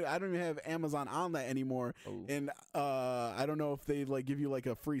I don't even have Amazon on that anymore. Oh. And I don't know if they like give you like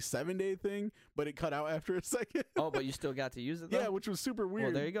a free 7-day thing, but it cut out after a second. Oh, but you still got to use it though? Yeah, which was super weird.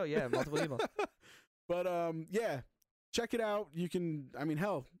 Well, there you go. Yeah, multiple emails. But yeah, check it out. You can, I mean,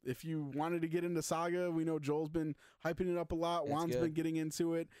 hell, if you wanted to get into Saga, we know Joel's been hyping it up a lot. Juan's been getting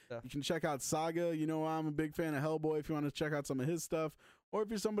into it. You can check out Saga. You know, I'm a big fan of Hellboy if you want to check out some of his stuff. Or if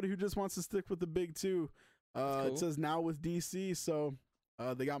you're somebody who just wants to stick with the big two, cool. It says now with DC, so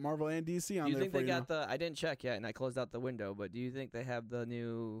they got Marvel and DC on there. Do you think they got the? I didn't check yet, and I closed out the window. But do you think they have the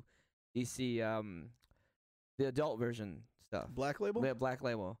new DC, the adult version stuff? Black Label. They have Black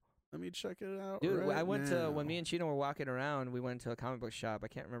Label. Let me check it out. Dude, right I went now. to when me and Chino were walking around. We went to a comic book shop. I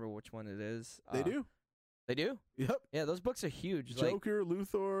can't remember which one it is. They do. They do? Yep. Yeah, those books are huge. Joker,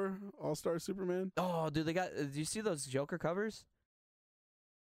 Luthor, All-Star Superman. Oh, dude, they got. Do you see those Joker covers?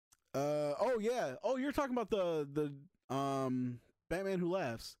 Oh yeah. Oh, you're talking about the Batman Who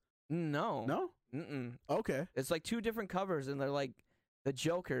Laughs. No. No? Mm-mm. Okay. It's like two different covers, and they're like the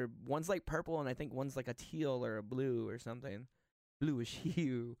Joker. One's like purple, and I think one's like a teal or a blue or something. Bluish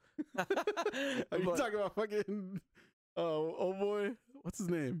hue. Are you talking about fucking oh boy? What's his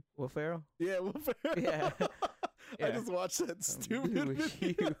name? Will Ferrell? Yeah, Will Ferrell. Yeah. I just watched that stupid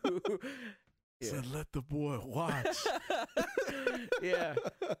video. Said, let the boy watch. Yeah.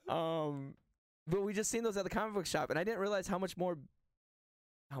 But we just seen those at the comic book shop, and I didn't realize how much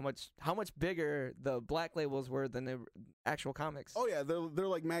bigger the Black Labels were than the actual comics. Oh yeah, they're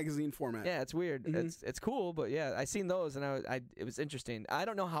like magazine format. Yeah, it's weird. Mm-hmm. It's cool, but yeah, I seen those, and it was interesting. I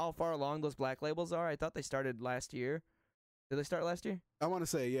don't know how far along those Black Labels are. I thought they started last year. Did they start last year? I want to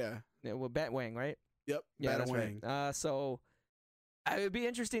say yeah. Yeah, well, Batwing, right? Yep. Yeah, that's Batwing. right. So it would be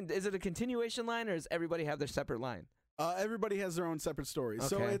interesting. Is it a continuation line, or does everybody have their separate line? Everybody has their own separate stories.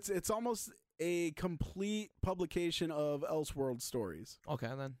 Okay. So it's almost a complete publication of Elseworld stories. Okay,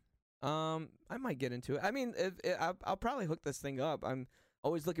 then. I might get into it. I mean, I'll probably hook this thing up. I'm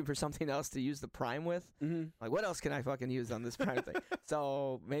always looking for something else to use the Prime with. Mm-hmm. Like, what else can I fucking use on this Prime thing?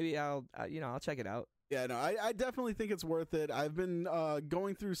 So maybe I'll check it out. Yeah, no, I definitely think it's worth it. I've been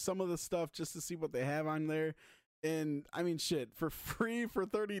going through some of the stuff just to see what they have on there. And I mean, shit, for free for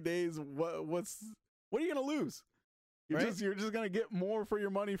 30 days, what are you gonna lose? You're just gonna get more for your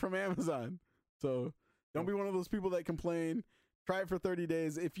money from Amazon. So don't be one of those people that complain. Try it for 30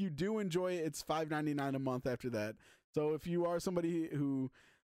 days. If you do enjoy it, it's $5.99 a month after that. So if you are somebody who,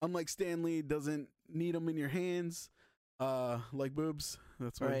 unlike Stan Lee, doesn't need them in your hands, like boobs.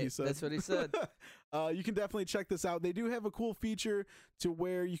 That's what he said. That's what he said. You can definitely check this out. They do have a cool feature to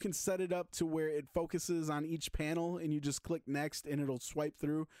where you can set it up to where it focuses on each panel and you just click next and it'll swipe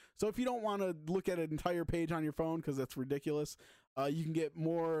through. So if you don't want to look at an entire page on your phone because that's ridiculous, you can get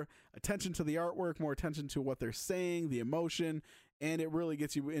more attention to the artwork, more attention to what they're saying, the emotion, and it really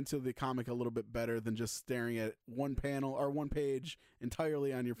gets you into the comic a little bit better than just staring at one panel or one page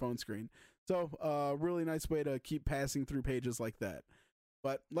entirely on your phone screen. So really nice way to keep passing through pages like that.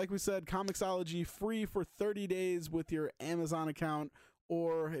 But like we said, Comixology free for 30 days with your Amazon account,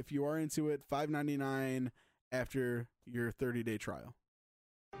 or if you are into it, $5.99 after your 30-day trial.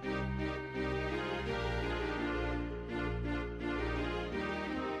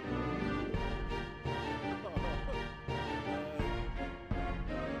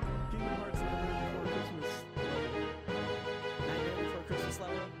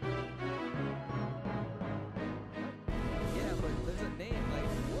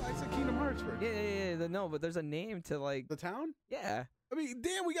 Yeah. No, but there's a name to like the town. Yeah. I mean,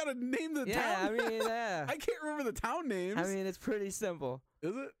 damn, we gotta name the town. Yeah, I mean, yeah. I can't remember the town names. I mean, it's pretty simple.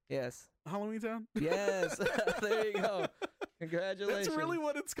 Is it? Yes. Halloween Town. Yes. There you go. Congratulations. That's really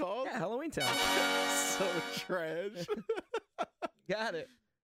what it's called. Yeah, Halloween Town. So trash. Got it.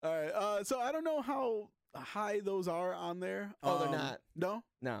 All right. So I don't know how high those are on there. Oh, they're not. No.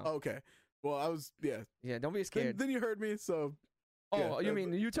 No. Okay. Well, I was. Yeah. Yeah. Don't be scared. Then you heard me. So. Oh, yeah, you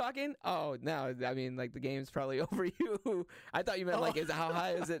mean you talking? Oh, no. I mean, like the game's probably over you. I thought you meant like, how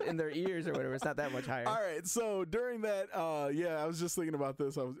high is it in their ears or whatever? It's not that much higher. All right. So during that, yeah, I was just thinking about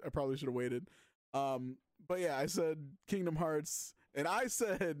this. I probably should have waited. But yeah, I said Kingdom Hearts, and I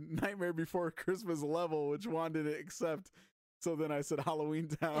said Nightmare Before Christmas level, which Juan didn't accept. So then I said Halloween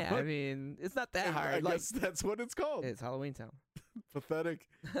Town. Yeah, I mean, it's not that hard. I guess that's what it's called. It's Halloween Town. Pathetic.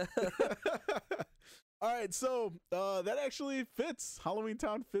 All right, so that actually fits. Halloween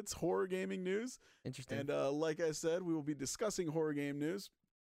Town fits horror gaming news. Interesting. And like I said, we will be discussing horror game news,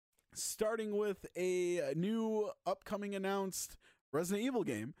 starting with a new upcoming announced Resident Evil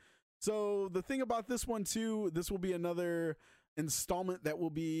game. So the thing about this one, too, this will be another installment that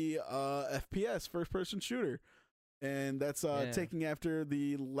will be FPS, first-person shooter. And that's taking after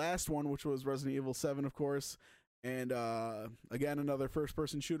the last one, which was Resident Evil 7, of course. And again, another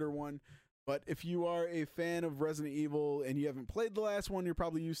first-person shooter one. But if you are a fan of Resident Evil and you haven't played the last one, you're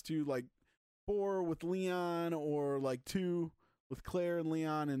probably used to like 4 with Leon or like 2 with Claire and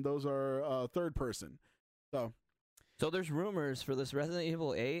Leon, and those are third person. So there's rumors for this Resident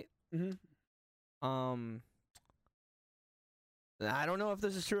Evil 8. Mm-hmm. I don't know if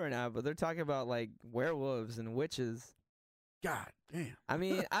this is true or not, but they're talking about like werewolves and witches. God damn. I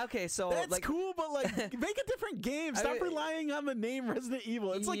mean, okay, so that's like cool, but like make a different game. Stop relying on the name Resident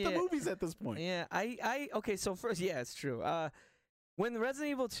Evil. It's like the movies at this point. Yeah, okay, so first, yeah, it's true. When the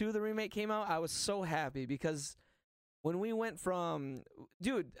Resident Evil 2, the remake came out, I was so happy because when we went from,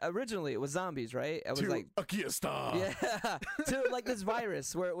 dude, originally it was zombies, right? It was like Akiyasta. Yeah, to like this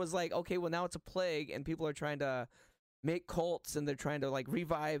virus where it was like, okay, well now it's a plague and people are trying to make cults and they're trying to like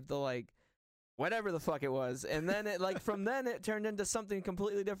revive the like whatever the fuck it was, and then it like from then it turned into something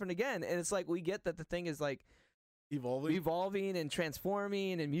completely different again. And it's like we get that the thing is like evolving and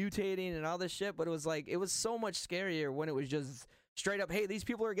transforming and mutating and all this shit, but it was like it was so much scarier when it was just straight up, hey, these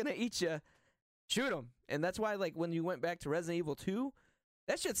people are gonna eat you, shoot them. And that's why like when you went back to Resident Evil 2,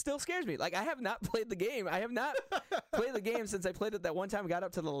 that shit still scares me. Like I have not played the game. I have not played the game since I played it that one time. Got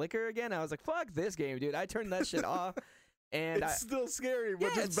up to the liquor again. I was like, fuck this game, dude. I turned that shit off. And it's still scary,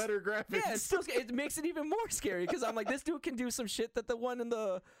 but just better graphics. Yeah, it's still it makes it even more scary because I'm like, this dude can do some shit that the one in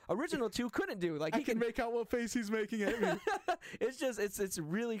the original 2 couldn't do. Like he can make out what face he's making at me. It's just it's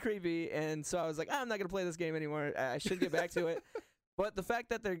really creepy, and so I was like, I'm not gonna play this game anymore. I should get back to it. But the fact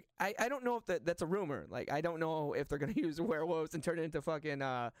that I don't know if that's a rumor. Like I don't know if they're gonna use werewolves and turn it into fucking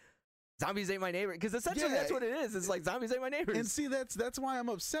Zombies Ain't My Neighbor, because essentially that's what it is. It's like Zombies Ain't My Neighbors. And see, that's why I'm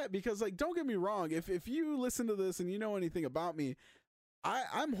upset, because like, don't get me wrong, if you listen to this and you know anything about me,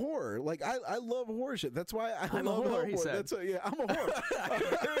 I'm horror. Like I love horror shit. That's why I love horror. That's I'm a horror.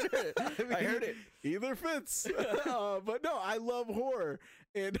 I heard it. Either fits. But no, I love horror,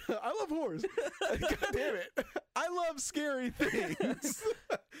 and I love horrors. God damn it, I love scary things.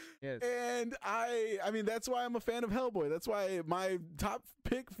 Yes. And I mean, that's why I'm a fan of Hellboy. That's why my top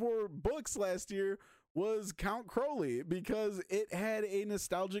pick for books last year was Count Crowley, because it had a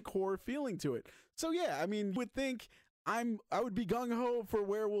nostalgic horror feeling to it. So yeah, I mean, you would think I would be gung-ho for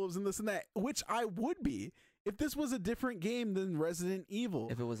werewolves and this and that, which I would be if this was a different game than Resident Evil.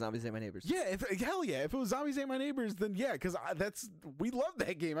 If it was Zombies Ain't My Neighbors. Yeah, hell yeah. If it was Zombies Ain't My Neighbors, then yeah, because we love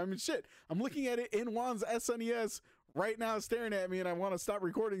that game. I mean, shit. I'm looking at it in Juan's SNES right now staring at me, and I want to stop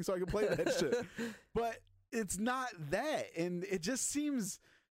recording so I can play that shit. But it's not that, and it just seems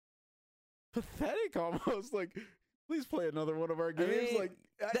pathetic almost. Like, please play another one of our games.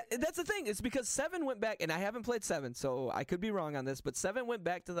 That's the thing. It's because 7 went back, and I haven't played 7, so I could be wrong on this, but 7 went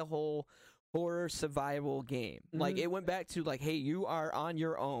back to the whole horror survival game. Like, it went back to, like, hey, you are on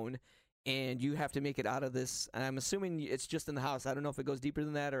your own, and you have to make it out of this. And I'm assuming it's just in the house. I don't know if it goes deeper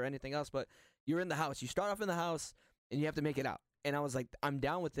than that or anything else, but you're in the house. You start off in the house, and you have to make it out. And I was like, I'm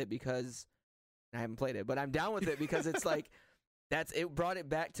down with it because I haven't played it, but I'm down with it because it's like, it brought it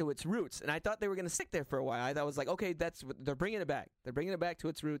back to its roots. And I thought they were going to stick there for a while. I thought I was like, okay, they're bringing it back. They're bringing it back to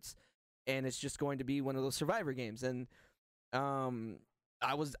its roots, and it's just going to be one of those survivor games. And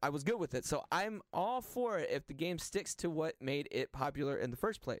I was good with it. So I'm all for it if the game sticks to what made it popular in the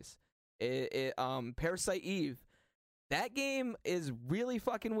first place. Parasite Eve. That game is really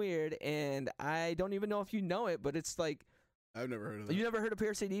fucking weird, and I don't even know if you know it, but it's like, I've never heard of that. You never heard of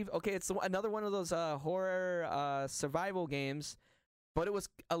Parasite Eve? Okay, it's another one of those horror survival games, but it was,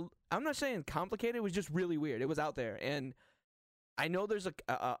 I'm not saying complicated, it was just really weird. It was out there, and I know there's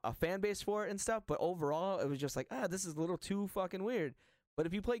a fan base for it and stuff, but overall, it was just like, this is a little too fucking weird. But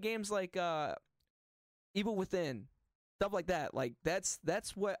if you play games like Evil Within, stuff like that, like that's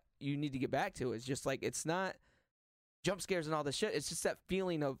what you need to get back to. It's just like, it's not jump scares and all this shit. It's just that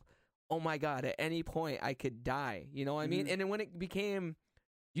feeling of, oh my God, at any point I could die. You know what I mean? And then when it became,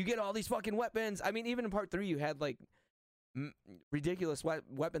 you get all these fucking weapons. I mean, even in part 3, you had like ridiculous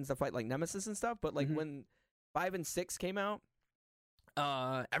weapons to fight like Nemesis and stuff. But like when 5 and 6 came out,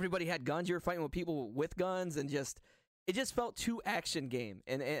 everybody had guns. You were fighting with people with guns, and it just felt too action game.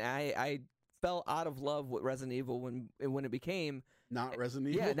 And I fell out of love with Resident Evil when it became not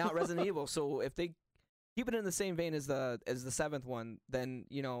Resident Evil. Yeah, not Resident Evil. So if they keep it in the same vein as the 7th one, then,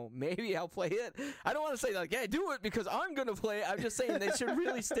 you know, maybe I'll play it. I don't want to say like, yeah, do it because I'm gonna play it. I'm just saying they should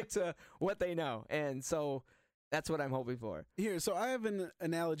really stick to what they know, and so that's what I'm hoping for. Here, so I have an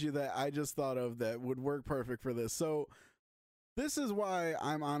analogy that I just thought of that would work perfect for this. So this is why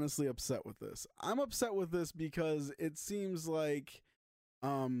I'm honestly upset with this. I'm upset with this because it seems like,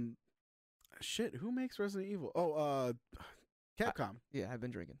 shit, who makes Resident Evil? Oh, Capcom. Yeah, I've been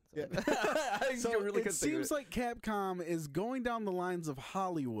drinking. So. Yeah. So really it seems like Capcom is going down the lines of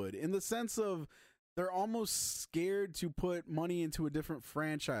Hollywood in the sense of they're almost scared to put money into a different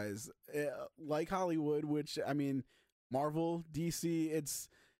franchise like Hollywood, which, I mean, Marvel, DC,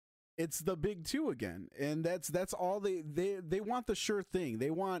 it's the big two again. And that's all they want, the sure thing. They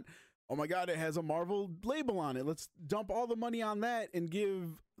want, oh my God, it has a Marvel label on it. Let's dump all the money on that and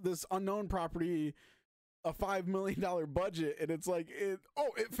give this unknown property a $5 million budget, and it's like, it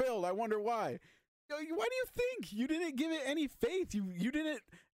failed. I wonder why. Why do you think? You didn't give it any faith. You didn't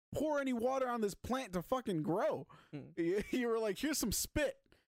pour any water on this plant to fucking grow. You were like, here's some spit.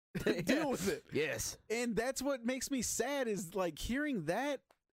 Deal with it. Yes. And that's what makes me sad, is like hearing that.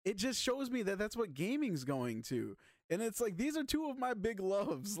 It just shows me that that's what gaming's going to. And it's like, these are two of my big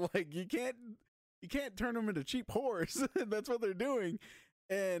loves. Like, you can't turn them into cheap whores. That's what they're doing.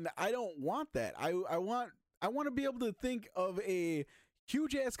 And I don't want that. I want to be able to think of a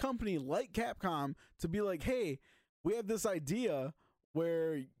huge ass company like Capcom to be like, hey, we have this idea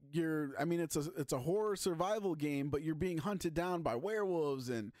where it's a horror survival game, but you're being hunted down by werewolves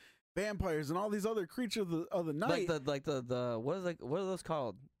and vampires and all these other creatures of the night. Like the what are those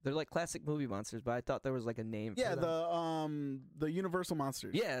called? They're like classic movie monsters, but I thought there was like a name. Yeah, for them. The Universal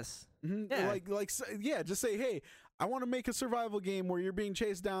monsters. Yes. Mm-hmm. Yeah. Just say, hey, I want to make a survival game where you're being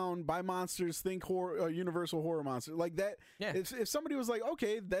chased down by monsters. Think horror, Universal horror monster like that. Yeah. If somebody was like,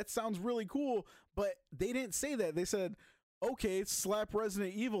 okay, that sounds really cool, but they didn't say that. They said, okay, slap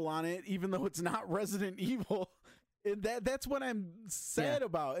Resident Evil on it, even though it's not Resident Evil. And that's what I'm sad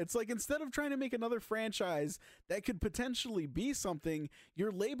about. It's like, instead of trying to make another franchise that could potentially be something,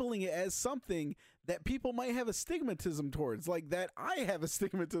 you're labeling it as something that people might have a stigmatism towards, like that I have a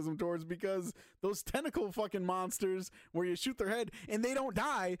stigmatism towards, because those tentacle fucking monsters where you shoot their head and they don't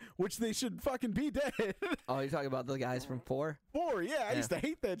die, which they should fucking be dead. Oh, you're talking about the guys from 4? 4, yeah. I used to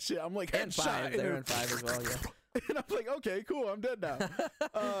hate that shit. I'm like, and 5. They're in 5 as well, yeah. And I'm like, okay, cool, I'm dead now.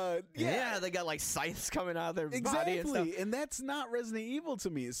 Yeah, they got like scythes coming out of their body and stuff. Exactly, and that's not Resident Evil to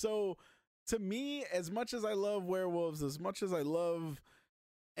me. So, to me, as much as I love werewolves, as much as I love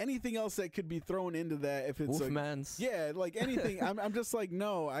anything else that could be thrown into that, if it's Wolfmans. like anything, I'm just like,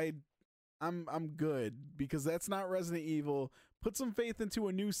 no, I'm good, because that's not Resident Evil. Put some faith into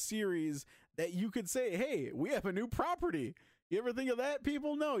a new series that you could say, hey, we have a new property. You ever think of that,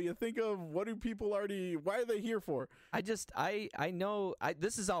 people? No, you think of what do people already, why are they here for? I know,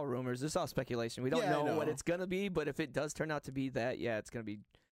 this is all rumors. This is all speculation. We don't know what it's going to be, but if it does turn out to be that, yeah, it's going to be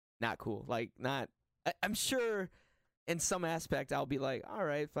not cool. Like, I'm sure in some aspect I'll be like, all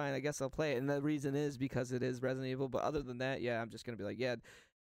right, fine, I guess I'll play it. And the reason is because it is Resident Evil. But other than that, yeah, I'm just going to be like, yeah,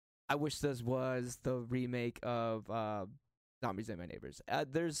 I wish this was the remake of Zombies Ate My Neighbors.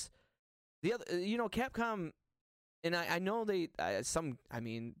 There's the other, Capcom. And I know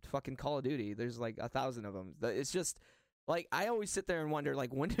fucking Call of Duty, there's like 1,000 of them. It's just, like, I always sit there and wonder,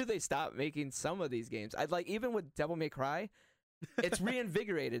 like, when do they stop making some of these games? Even with Devil May Cry, it's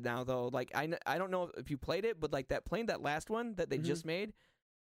reinvigorated now, though. Like, I don't know if you played it, but, like, playing that last one that they just made,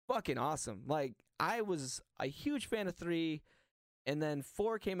 fucking awesome. Like, I was a huge fan of 3, and then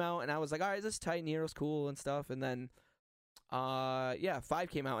 4 came out, and I was like, all right, this is tight, Nero's cool and stuff, and then, 5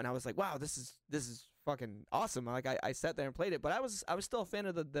 came out, and I was like, wow, this is fucking awesome. Like, I sat there and played it, but I was still a fan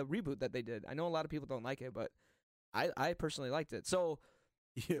of the reboot that they did. I know a lot of people don't like it, but I personally liked it. So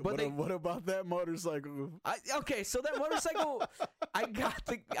yeah, but what about that motorcycle? Okay, so that motorcycle, I got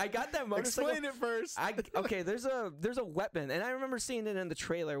that motorcycle. Explain it first. Okay, there's a weapon, and I remember seeing it in the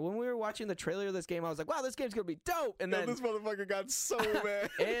trailer. When we were watching the trailer of this game, I was like, wow, this game's gonna be dope. And then this motherfucker got so mad.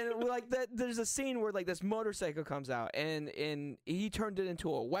 And like that, there's a scene where like this motorcycle comes out, and he turned it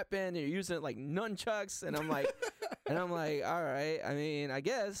into a weapon, and you're using it like nunchucks, and I'm like, all right. I mean, I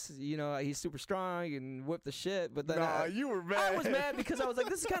guess he's super strong and whip the shit, but then you were mad. I was mad because I was like,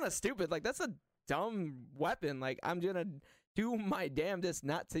 this is kind of stupid. Like, that's a dumb weapon. Like, I'm gonna do my damnedest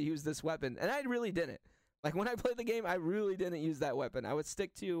not to use this weapon, and I really didn't. Like, when I played the game, I really didn't use that weapon. I would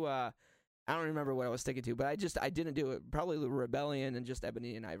stick to I don't remember what I was sticking to, but I didn't do it. Probably the Rebellion and just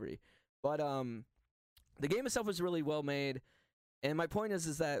Ebony and Ivory. But the game itself was really well made, and my point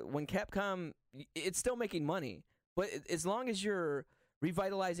is that when Capcom, it's still making money, but as long as you're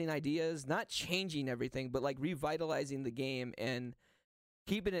revitalizing ideas, not changing everything, but like revitalizing the game and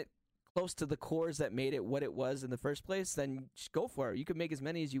keeping it close to the cores that made it what it was in the first place, then just go for it. You can make as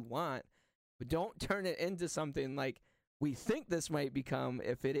many as you want, but don't turn it into something like we think this might become,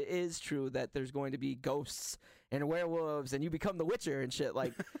 if it is true that there's going to be ghosts and werewolves and you become the Witcher and shit.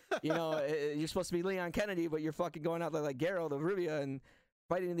 Like, you're supposed to be Leon Kennedy, but you're fucking going out there like Geralt of Rivia and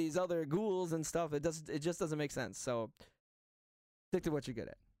fighting these other ghouls and stuff. It just doesn't make sense. So stick to what you're good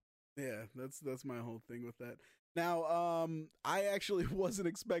at. Yeah, that's my whole thing with that. Now, I actually wasn't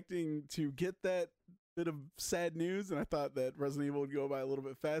expecting to get that bit of sad news, and I thought that Resident Evil would go by a little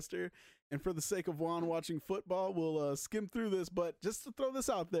bit faster. And for the sake of Juan watching football, we'll skim through this. But just to throw this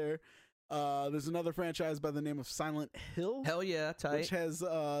out there, there's another franchise by the name of Silent Hill. Hell yeah, tight. Which has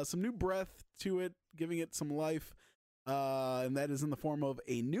some new breath to it, giving it some life. And that is in the form of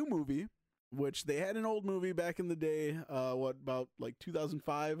a new movie, which they had an old movie back in the day, about like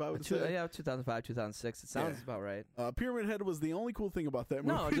 2005, I would say? Yeah, 2005, 2006. It sounds about right. Pyramid Head was the only cool thing about that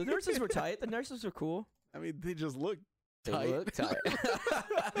movie. No, the nurses were tight. The nurses were cool. I mean, they just looked They tight. look tight.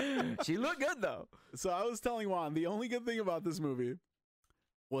 She looked good, though. So I was telling Juan, the only good thing about this movie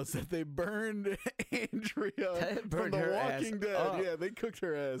was that they burned Andrea from The Walking Dead. up. Yeah, they cooked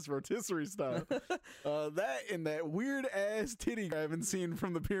her ass rotisserie style. That and that weird ass titty grabbing scene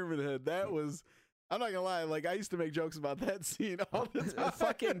from the Pyramid Head. That was, I'm not gonna lie, like I used to make jokes about that scene all the time.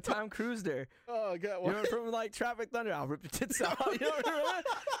 Fucking Tom Cruise there. Oh god, You know, from like Tropic Thunder, I'll rip your tits out. You know what I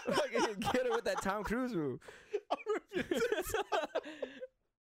mean? Fucking get her with that Tom Cruise move. I'll rip your tits out.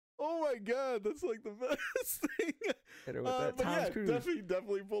 Oh my god, that's like the best thing. Hit her with that But Tom yeah, Cruise.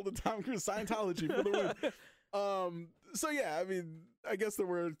 definitely pulled the Tom Cruise Scientology for the win. So yeah, I mean, I guess there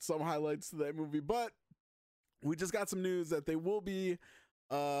were some highlights to that movie, but we just got some news that they will be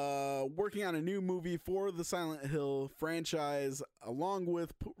working on a new movie for the Silent Hill franchise, along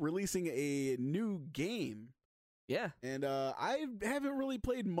with releasing a new game. Yeah. And I haven't really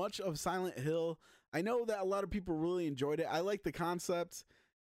played much of Silent Hill. I know that a lot of people really enjoyed it. I like the concept,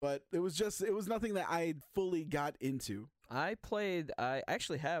 but it was nothing that I fully got into. I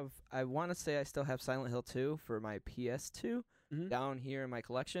want to say I still have Silent Hill 2 for my PS2 down here in my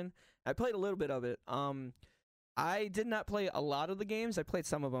collection. I played a little bit of it. I did not play a lot of the games. I played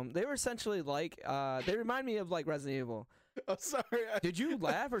some of them. They were essentially like, they remind me of like Resident Evil. I'm sorry. Did you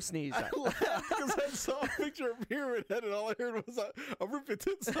laugh or sneeze? I laughed because I saw a picture of Pyramid Head and all I heard was a rip your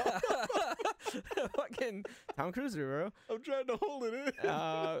tits off. Fucking Tom Cruise, bro. I'm trying to hold it in.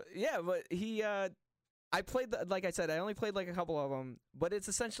 Yeah, but I played, like I said, I only played like a couple of them, but it's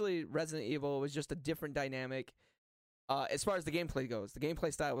essentially Resident Evil. It was just a different dynamic. As far as the gameplay goes, the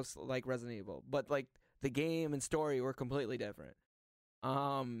gameplay style was like Resident Evil, but like the game and story were completely different.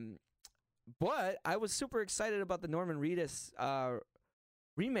 But I was super excited about the Norman Reedus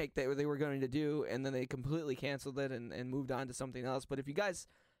remake that they were going to do, and then they completely canceled it and moved on to something else. But if you guys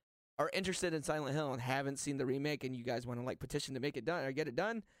are interested in Silent Hill and haven't seen the remake, and you guys want to like petition to make it done or get it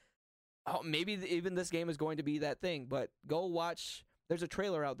done, maybe even this game is going to be that thing. But go watch. There's a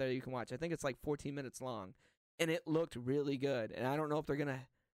trailer out there you can watch. I think it's like 14 minutes long, and it looked really good. And I don't know if they're gonna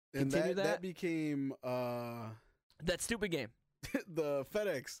continue that. That became that stupid game. the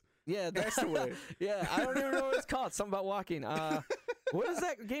FedEx. Yeah, Castaway. Yeah, I don't even know what it's called. Something about walking. What is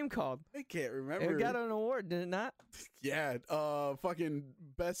that game called? I can't remember. It got an award, did it not? Yeah, fucking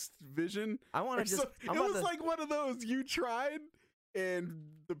Best Vision. I want to just. It was like one of those you tried, and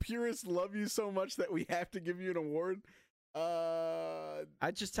the purists love you so much that we have to give you an award.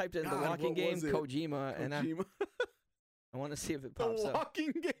 I just typed in the walking game Kojima, and I want to see if it pops up. The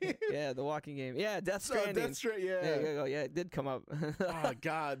walking game. Yeah, the walking game. Yeah, Death Stranding. Death Stranding. Yeah. There you go. Yeah, it did come up. Oh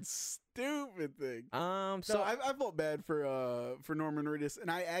God, stupid thing. So no, I felt bad for Norman Reedus, and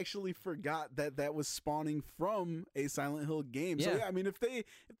I actually forgot that was spawning from a Silent Hill game. So yeah, I mean, if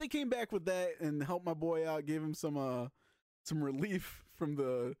they came back with that and helped my boy out, gave him some relief from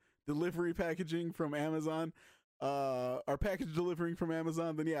the delivery packaging from Amazon, our package delivering from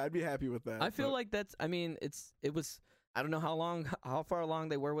Amazon, then yeah, I'd be happy with that. I feel like that's. I mean, it was. I don't know how far along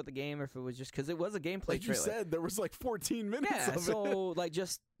they were with the game, or if it was just because it was a gameplay like trailer. You said, there was like 14 minutes. Yeah, of so it. like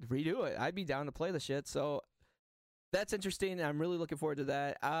just redo it. I'd be down to play the shit. So that's interesting. I'm really looking forward to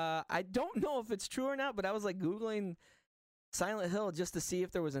that. I don't know if it's true or not, but I was like Googling Silent Hill just to see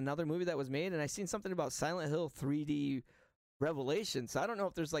if there was another movie that was made, and I seen something about Silent Hill 3D Revelation. So I don't know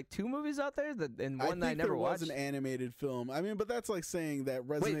if there's like 2 movies out there and one that I never watched. There was an animated film. I mean, but that's like saying that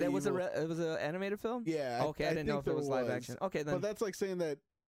Resident Evil. Wait, it was an animated film? Yeah. Okay, I didn't know if it was live action. Okay, then. But that's like saying that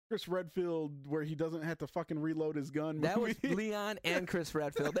Chris Redfield, where he doesn't have to fucking reload his gun. That was Leon and Chris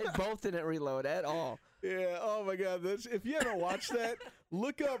Redfield. They both didn't reload at all. Yeah. Oh my God. If you haven't watched that,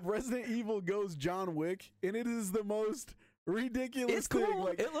 look up Resident Evil Goes John Wick, and it is the most ridiculous thing. Cool.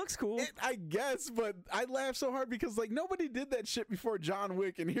 Like, it looks cool. I guess, but I laugh so hard because like nobody did that shit before John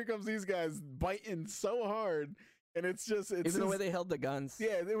Wick, and here comes these guys biting so hard, and it's even the way they held the guns.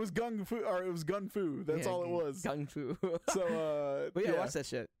 Yeah, it was gung fu, or it was gun fu. That's all it was. Gung fu. So, but yeah, watch that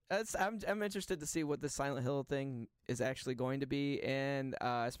shit. I'm interested to see what the Silent Hill thing is actually going to be, and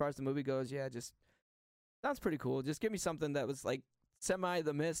as far as the movie goes, yeah, just sounds pretty cool. Just give me something that was like semi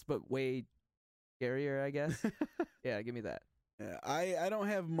The Mist, but way scarier, I guess. Yeah, give me that. Yeah, I don't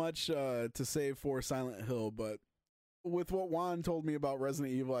have much to say for Silent Hill, but with what Juan told me about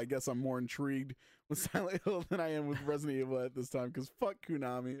Resident Evil, I guess I'm more intrigued with Silent Hill than I am with Resident Evil at this time, because fuck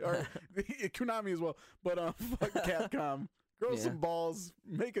Konami, or Konami as well, but fuck Capcom. Grow some balls,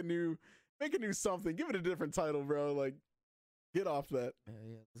 make a new something, give it a different title, bro. Like, get off that.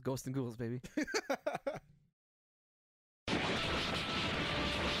 Yeah, it's Ghosts and Ghouls, baby.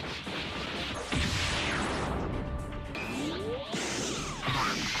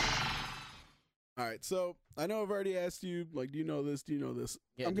 All right, so I know I've already asked you, like, do you know this? Do you know this?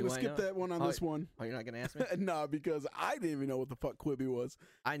 Yeah, I'm going to skip that one on this one. Oh, you're not going to ask me? Nah, because I didn't even know what the fuck Quibi was.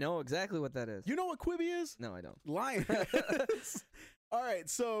 I know exactly what that is. You know what Quibi is? No, I don't. Lying. All right,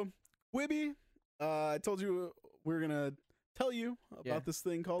 so Quibi, I told you we were going to tell you about this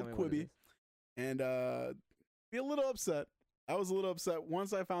thing called Quibi, and be a little upset. I was a little upset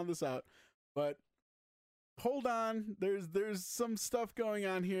once I found this out, but hold on, there's some stuff going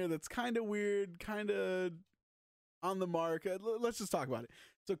on here that's kind of weird, kind of on the mark. Let's just talk about it.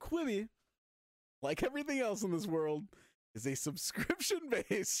 So Quibi, like everything else in this world, is a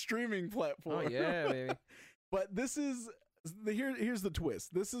subscription-based streaming platform. Oh yeah, baby. But here's the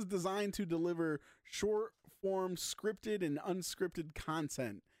twist. This is designed to deliver short-form scripted and unscripted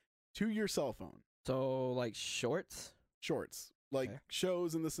content to your cell phone. So like shorts, like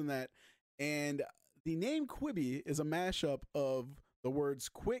shows and this and that. And the name Quibi is a mashup of the words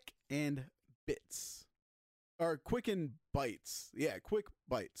quick and bits. Or quick and bites. Yeah, quick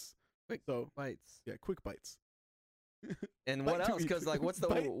bites. Quick bites. Yeah, quick bites. And what else? Because like what's the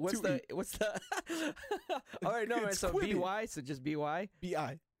all right, no, man, so Quibi. BY, so just BY?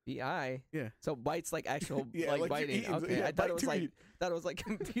 BI. Yeah. So bites like actual like biting. Okay. Yeah, I thought it was like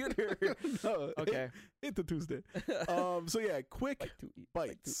computer. No. Okay. Hit the Tuesday. So yeah, quick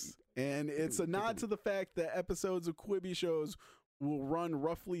bites. And it's a nod to the fact that episodes of Quibi shows will run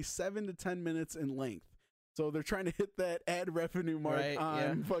roughly 7 to 10 minutes in length. So they're trying to hit that ad revenue mark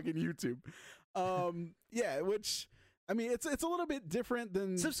on fucking YouTube. Yeah, which I mean, it's a little bit different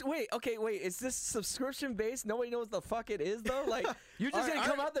than. Wait. Is this subscription based? Nobody knows the fuck it is though. Like you're just gonna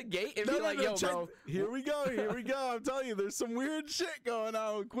come out the gate and be like, "Yo, bro, here we go, here we go." I'm telling you, there's some weird shit going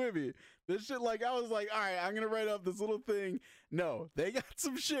on with Quibi. This shit, like, I was like, all right, I'm gonna write up this little thing. No, they got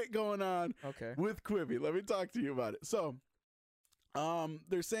some shit going on. Okay. With Quibi, let me talk to you about it. So,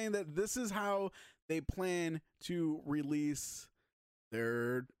 they're saying that this is how they plan to release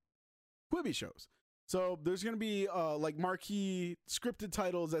their Quibi shows. So there's going to be like marquee scripted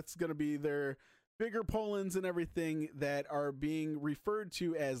titles that's going to be their bigger Polands and everything that are being referred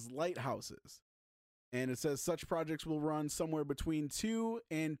to as lighthouses. And it says such projects will run somewhere between 2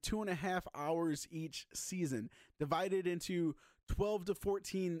 and 2.5 hours each season, divided into 12 to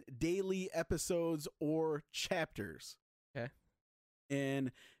 14 daily episodes or chapters. Okay.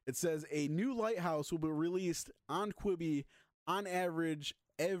 And it says a new lighthouse will be released on Quibi on average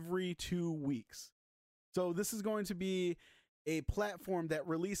every 2 weeks. So this is going to be a platform that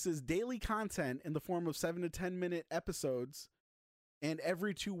releases daily content in the form of 7 to 10 minute episodes, and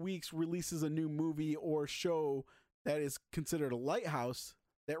every 2 weeks releases a new movie or show that is considered a lighthouse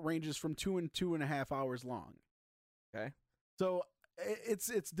that ranges from 2 and 2.5 hours long. Okay. So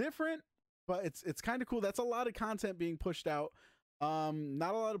it's different, but it's kind of cool. That's a lot of content being pushed out.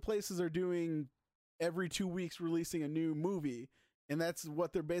 Not a lot of places are doing every 2 weeks releasing a new movie. And that's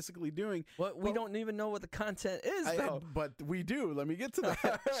what they're basically doing. Well, we don't even know what the content is, though. But we do. Let me get to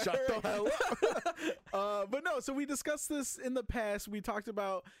that. Shut the hell up. But no, so we discussed this in the past. We talked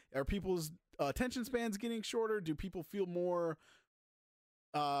about, are people's attention spans getting shorter? Do people feel more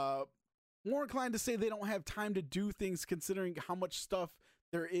inclined to say they don't have time to do things, considering how much stuff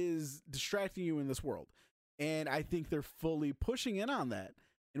there is distracting you in this world? And I think they're fully pushing in on that.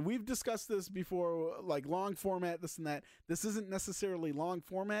 And we've discussed this before, like long format, this and that. This isn't necessarily long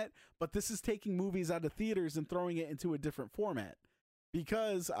format, but this is taking movies out of theaters and throwing it into a different format.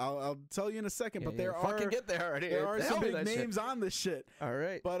 Because I'll tell you in a second, but there are some big names on this shit. All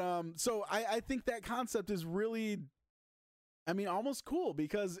right. But so I think that concept is really, I mean, almost cool,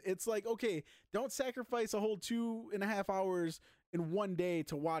 because it's like, okay, don't sacrifice a whole 2.5 hours in one day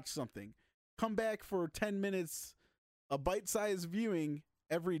to watch something. Come back for 10 minutes, a bite-sized viewing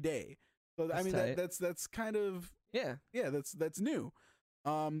every day. So that's, I mean, that's kind of that's new.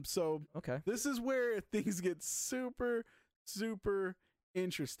 So okay, this is where things get super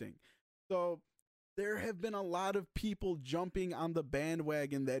interesting. So there have been a lot of people jumping on the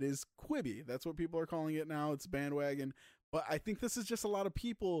bandwagon that is Quibi. That's what people are calling it now. It's bandwagon. But I think this is just a lot of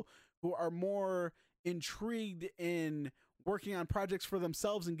people who are more intrigued in working on projects for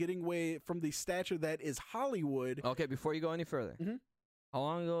themselves and getting away from the stature that is Hollywood. Okay, before you go any further, how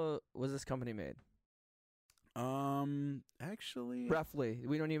long ago was this company made? Actually, roughly.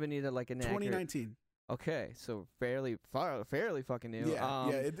 We don't even need an 2019. Okay, so fairly fucking new. Yeah,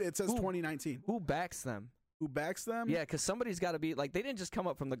 it says 2019. Who backs them? Who backs them? Yeah, because somebody's got to be, like, they didn't just come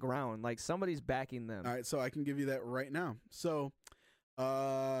up from the ground. Like, somebody's backing them. All right, so I can give you that right now. So,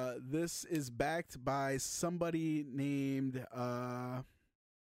 this is backed by somebody named,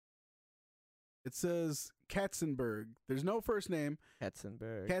 it says Katzenberg. There's no first name.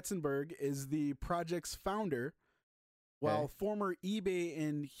 Katzenberg is the project's founder, while former eBay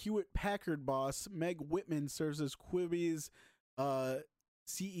and Hewlett-Packard boss Meg Whitman serves as Quibi's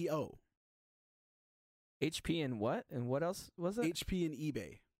CEO. HP and what? And what else was it? HP and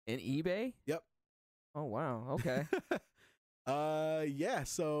eBay. And eBay? Yep. Oh, wow. Okay. Yeah,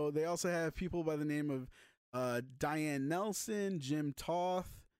 so they also have people by the name of Diane Nelson, Jim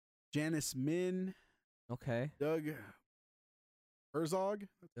Toth, Janice Min. Okay. Doug Herzog.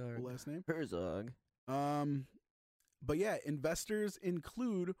 That's the last name. Herzog. But yeah, investors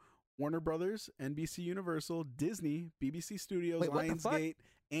include Warner Brothers, NBC Universal, Disney, BBC Studios, Lionsgate,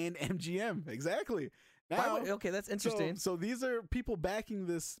 and MGM. Exactly. Now, okay, that's interesting. So these are people backing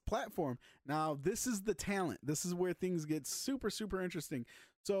this platform. Now, this is the talent. This is where things get super interesting.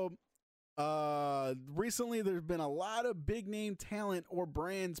 So recently there's been a lot of big name talent or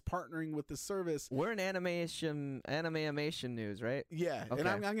brands partnering with the service. We're in animation news, right? Yeah, okay. And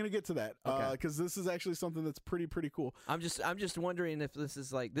I'm going to get to that because this is actually something that's pretty cool. I'm just wondering if this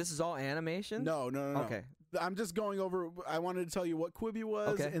is all animation. No. Okay. I'm just going over. I wanted to tell you what Quibi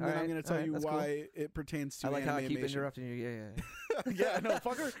was, and then I'm going to tell you why it pertains to. I like how I keep animation. interrupting you. Yeah. Yeah, no,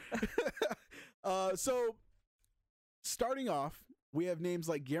 fucker. So starting off, we have names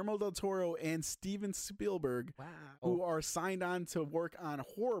like Guillermo del Toro and Steven Spielberg, who are signed on to work on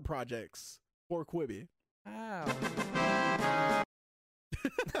horror projects for Quibi. Wow.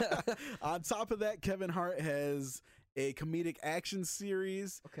 On top of that, Kevin Hart has a comedic action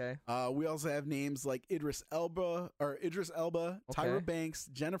series. Okay. We also have names like Idris Elba, Okay. Tyra Banks,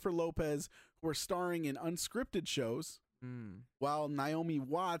 Jennifer Lopez, who are starring in unscripted shows. While Naomi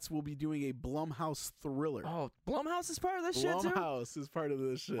Watts will be doing a Blumhouse thriller. Oh, Blumhouse is part of this shit too? Blumhouse is part of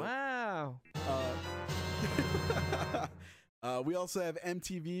this shit. Wow. We also have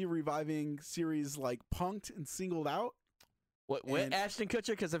MTV reviving series like Punk'd and Singled Out. What Ashton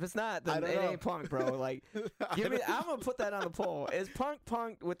Kutcher? Because if it's not, then don't it know. ain't Punk, bro. Like, I'm gonna put that on the poll. Is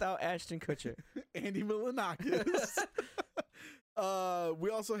Punk without Ashton Kutcher? Andy Milonakis. We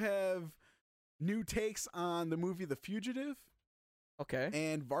also have new takes on the movie The Fugitive. Okay.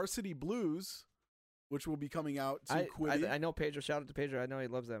 And Varsity Blues, which will be coming out to Quibi. I know Pedro. Shout out to Pedro. I know he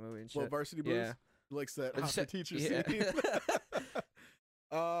loves that movie and shit. Well, Varsity Blues? Yeah. He likes that I hot just for said- teacher yeah. scene.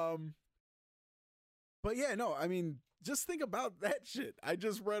 But yeah, no, I mean, just think about that shit. I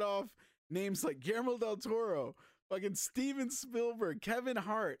just read off names like Guillermo del Toro, fucking Steven Spielberg, Kevin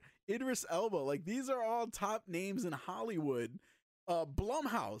Hart, Idris Elba. Like, these are all top names in Hollywood.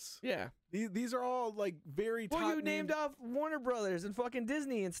 Blumhouse. Yeah. These are all like very top. Well, you names. named off Warner Brothers and fucking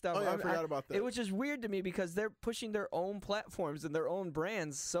Disney and stuff. Oh yeah, I forgot about that. It was just weird to me because they're pushing their own platforms and their own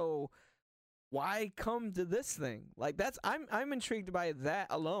brands. So why come to this thing? Like, that's I'm intrigued by that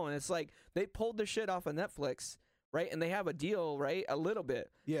alone. It's like they pulled their shit off of Netflix, right? And they have a deal, right? A little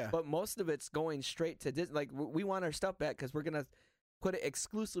bit. Yeah. But most of it's going straight to Disney. Like, we want our stuff back because we're gonna put it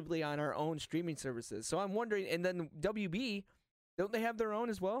exclusively on our own streaming services. So I'm wondering, and then WB, don't they have their own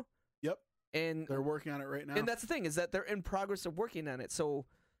as well? Yep. And they're working on it right now. And that's the thing, is that they're in progress of working on it. So,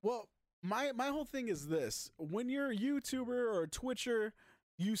 well, my whole thing is this: when you're a YouTuber or a Twitcher,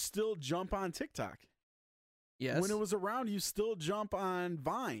 you still jump on TikTok. yes. When it was around, you still jump on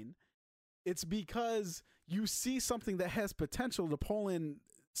Vine. It's because you see something that has potential to pull in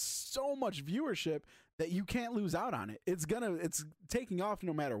so much viewership that you can't lose out on it. It's taking off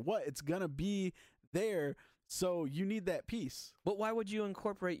no matter what. It's gonna be there. So you need that piece. But why would you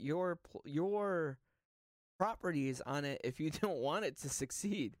incorporate your properties on it if you don't want it to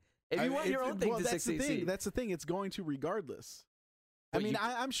succeed? If you want your own thing to succeed. That's the thing. It's going to regardless. But I mean,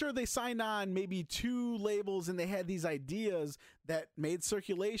 I'm sure they signed on maybe 2 labels and they had these ideas that made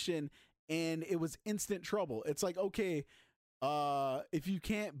circulation, and it was instant trouble. It's like, okay, if you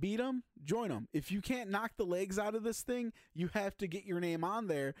can't beat them, join them. If you can't knock the legs out of this thing, you have to get your name on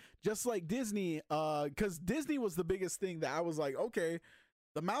there. Just like Disney, because Disney was the biggest thing that I was like, okay,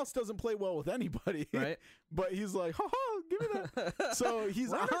 the mouse doesn't play well with anybody, right? But he's like, give me that. So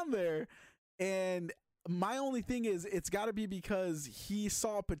he's on there, and my only thing is, it's got to be because he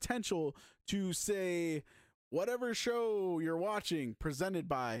saw potential to say, whatever show you're watching presented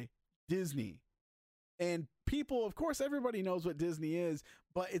by Disney. And people, of course, everybody knows what Disney is,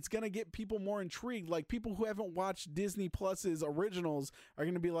 but it's going to get people more intrigued. Like, people who haven't watched Disney Plus's originals are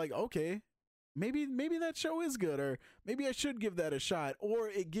going to be like, okay, maybe that show is good, or maybe I should give that a shot. Or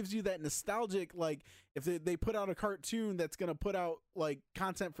it gives you that nostalgic, like, if they put out a cartoon that's going to put out, like,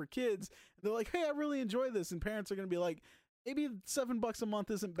 content for kids, they're like, hey, I really enjoy this. And parents are going to be like, maybe $7 a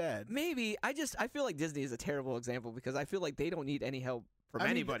month isn't bad. Maybe. I feel like Disney is a terrible example because I feel like they don't need any help from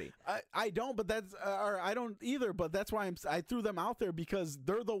anybody. I don't, but that's, or I don't either, but that's why I threw them out there, because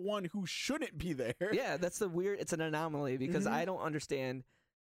they're the one who shouldn't be there. Yeah, that's the weird, it's an anomaly because I don't understand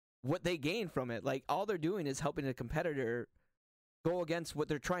what they gain from it. Like, all they're doing is helping a competitor go against what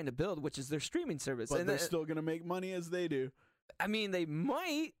they're trying to build, which is their streaming service. But and they're still going to make money as they do. I mean, they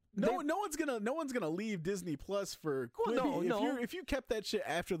might. No one's gonna leave Disney Plus for Quibi. No. If you kept that shit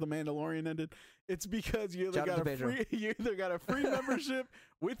after The Mandalorian ended, it's because you either got a free membership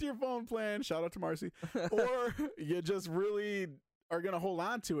with your phone plan. Shout out to Marcy, or you just really are gonna hold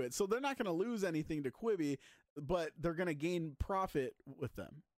on to it. So they're not gonna lose anything to Quibi, but they're gonna gain profit with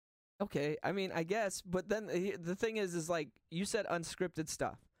them. Okay, I mean, I guess, but then the thing is like you said, unscripted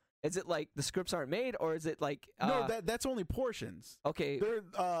stuff. Is it like the scripts aren't made, or is it like no? That's only portions. Okay.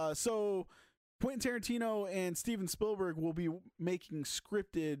 So Quentin Tarantino and Steven Spielberg will be making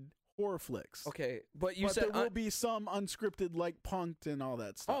scripted horror flicks. Okay, but there will be some unscripted, like Punk'd and all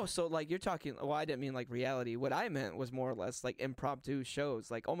that stuff. Oh, so like you're talking? Well, I didn't mean like reality. What I meant was more or less like impromptu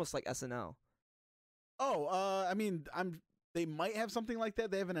shows, like almost like SNL. Oh, I mean, they might have something like that.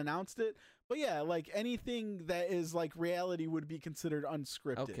 They haven't announced it. But yeah, like anything that is like reality would be considered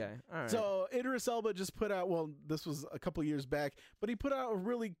unscripted. Okay, all right. So Idris Elba just put out, well, this was a couple years back, but he put out a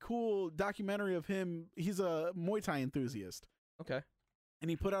really cool documentary of him. He's a Muay Thai enthusiast. Okay. And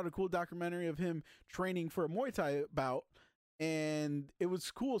he put out a cool documentary of him training for a Muay Thai bout. And it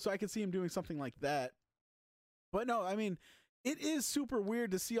was cool, so I could see him doing something like that. But no, I mean, it is super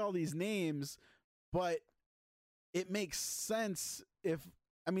weird to see all these names, but it makes sense if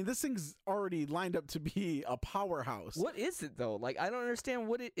I mean this thing's already lined up to be a powerhouse. What is it though? Like I don't understand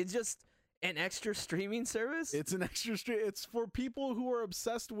what it's just an extra streaming service? It's an extra it's for people who are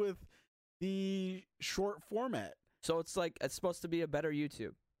obsessed with the short format. So it's like it's supposed to be a better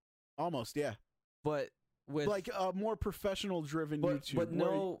YouTube. Almost, yeah. But with like a more professional driven YouTube. But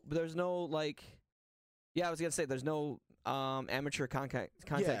there's no like I was gonna say there's no amateur content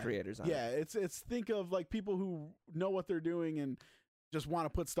creators on it. Yeah, it's think of like people who know what they're doing and just want to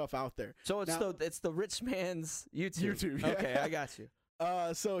put stuff out there. So it's the rich man's YouTube. YouTube, yeah. Okay, I got you.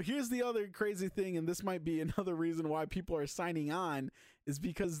 So here's the other crazy thing, and this might be another reason why people are signing on, is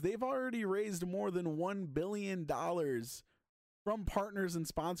because they've already raised more than $1 billion from partners and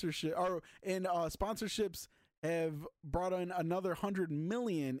sponsorship, sponsorships have brought in another 100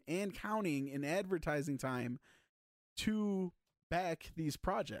 million and counting in advertising time to back these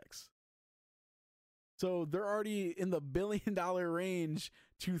projects. So they're already in the $1 billion range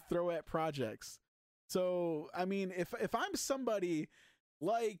to throw at projects. So, I mean, if I'm somebody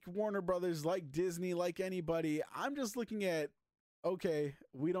like Warner Brothers, like Disney, like anybody, I'm just looking at, okay,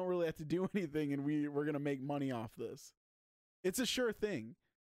 we don't really have to do anything and we're going to make money off this. It's a sure thing.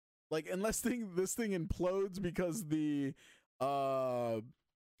 Like, unless this thing implodes because the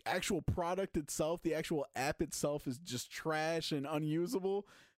actual product itself, the actual app itself is just trash and unusable,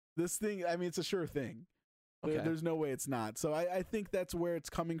 this thing, I mean, it's a sure thing. Okay. There's no way it's not. So I think that's where it's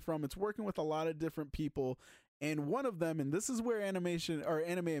coming from. It's working with a lot of different people. And one of them, and this is where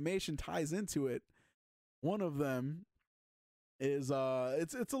Animation ties into it, one of them is,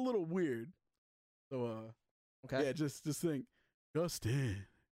 it's a little weird. So, okay. Yeah, just think, Justin,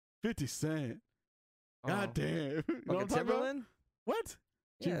 50 Cent. God damn. You know what I'm talking about? What?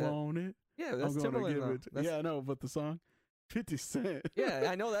 Yeah. You want it? Yeah, that's Timberland. Yeah, I know, but the song? 50 Cent. Yeah,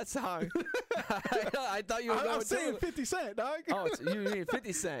 I know that song. I thought you were I'm saying 50 Cent, dog. Oh, you mean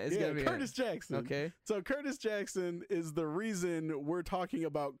 50 Cent is going to be Curtis Jackson. Okay. So Curtis Jackson is the reason we're talking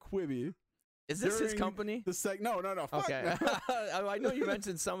about Quibi. Is this his company? No. Fuck okay. No. I know you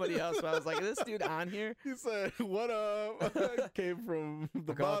mentioned somebody else, but I was like, is this dude on here? He said, what up? Came from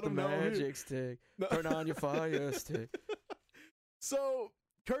the bottom. The magic stick. No. Turn on your fire stick. So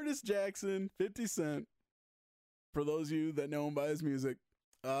Curtis Jackson, 50 Cent, for those of you that know him by his music,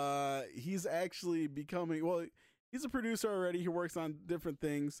 he's actually he's a producer already. He works on different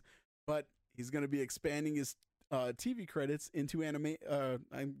things, but he's going to be expanding his TV credits into I'm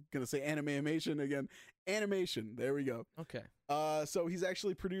going to say animation again. Animation. There we go. Okay. So he's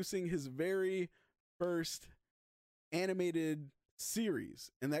actually producing his very first animated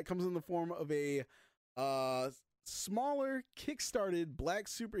series, and that comes in the form of a smaller kickstarted black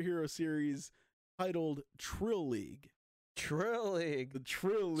superhero series titled Trill League. Trill League. The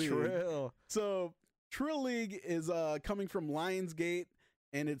Trill League. Trill. So Trill League is coming from Lionsgate,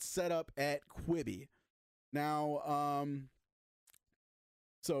 and it's set up at Quibi. Now,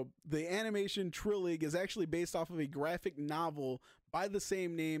 so the animation Trill League is actually based off of a graphic novel by the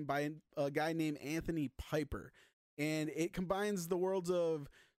same name by a guy named Anthony Piper. And it combines the worlds of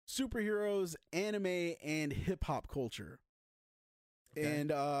superheroes, anime, and hip-hop culture. Okay.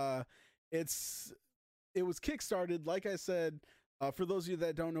 And it was kickstarted, like I said, for those of you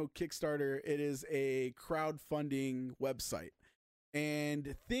that don't know Kickstarter, it is a crowdfunding website.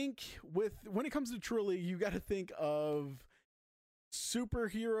 And when it comes to Trill League, you got to think of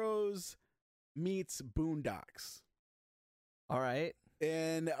superheroes meets Boondocks. All right.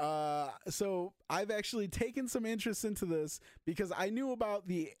 And so I've actually taken some interest into this because I knew about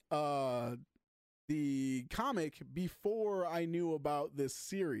the comic before I knew about this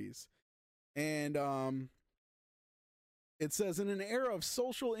series. And it says, in an era of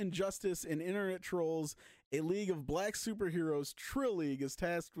social injustice and internet trolls, a league of black superheroes, Trill League, is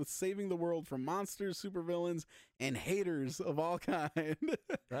tasked with saving the world from monsters, supervillains, and haters of all kind.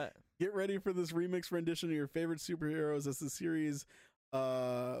 Right. Get ready for this remix rendition of your favorite superheroes as the series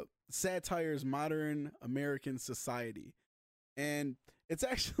satires modern American society. And it's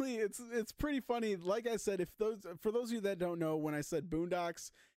actually it's pretty funny. Like I said, for those of you that don't know, when I said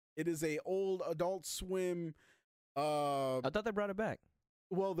Boondocks, it is a old Adult Swim. I thought they brought it back.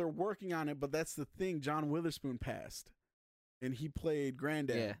 Well, they're working on it, but that's the thing. John Witherspoon passed, and he played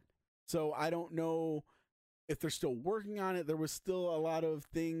Granddad. Yeah. So I don't know if they're still working on it. There was still a lot of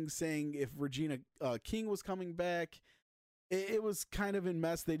things saying if Regina King was coming back. It was kind of in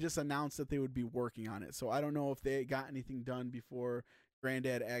mess. They just announced that they would be working on it. So I don't know if they got anything done before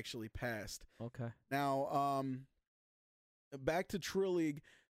Granddad actually passed. Okay. Now, back to Trill League.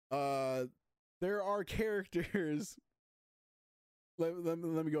 There are characters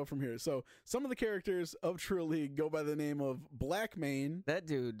let me go from here. So some of the characters of True League go by the name of Blackmane. That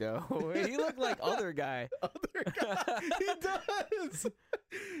dude, though, he looked like other guy. Other guy, he does.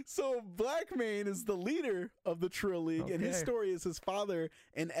 So Blackmane is the leader of the True League, and his story is his father,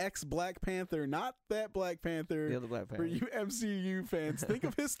 an ex-Black Panther, not that Black Panther. The other Black Panther. For you MCU fans, think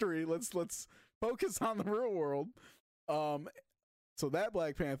of history. Let's focus on the real world. So that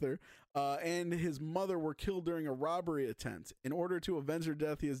Black Panther and his mother were killed during a robbery attempt. In order to avenge her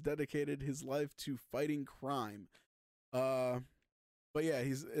death, he has dedicated his life to fighting crime. But yeah,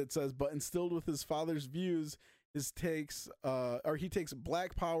 it says, but instilled with his father's views, he takes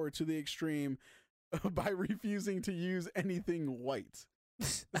black power to the extreme by refusing to use anything white.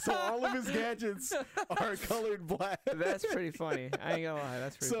 So all of his gadgets are colored black. That's pretty funny. I ain't gonna lie.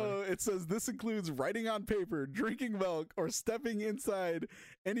 That's pretty funny. So it says this includes writing on paper, drinking milk, or stepping inside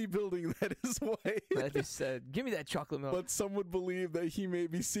any building that is white. I just said, give me that chocolate milk. But some would believe that he may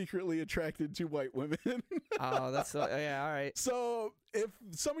be secretly attracted to white women. Oh, that's yeah. All right. So if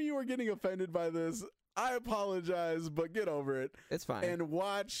some of you are getting offended by this, I apologize, but get over it. It's fine. And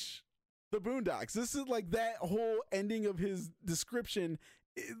watch the Boondocks. This is like that whole ending of his description.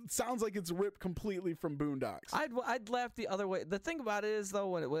 It sounds like it's ripped completely from Boondocks. I'd laugh the other way. The thing about it is, though,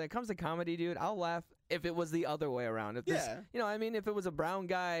 when it comes to comedy, dude, I'll laugh if it was the other way around. If this, you know, I mean, if it was a brown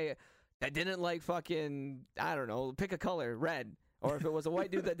guy that didn't like fucking, I don't know, pick a color, red, or if it was a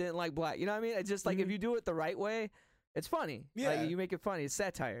white dude that didn't like black, you know what I mean? It's just like if you do it the right way, it's funny. Yeah, like, you make it funny. It's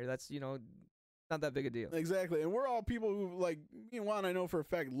satire. That's, you know, not that big a deal. Exactly. And we're all people who, like, me and Juan, I know for a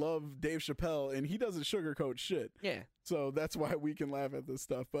fact, love Dave Chappelle, and he doesn't sugarcoat shit. Yeah. So that's why we can laugh at this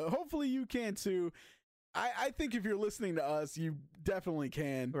stuff. But hopefully you can too. I think if you're listening to us, you definitely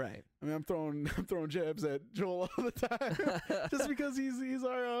can. Right. I mean, I'm throwing jabs at Joel all the time, just because he's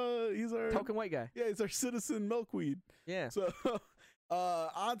our token white guy. Yeah, he's our citizen milkweed. Yeah. So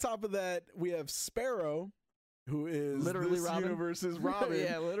on top of that, we have Sparrow, who is literally this Robin. Universe's Robin.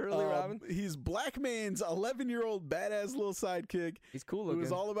 Yeah, literally Robin. He's Blackmane's 11-year-old badass little sidekick. He's cool looking. Who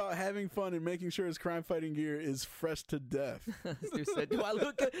is all about having fun and making sure his crime fighting gear is fresh to death. This dude said, "Do I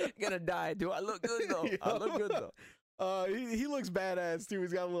look good? Gonna die. Do I look good though? I look good though." He looks badass too.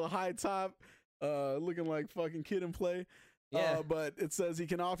 He's got a little high top, looking like fucking Kid and Play. Yeah. But it says he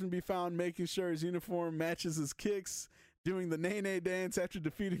can often be found making sure his uniform matches his kicks, doing the nay-nay dance after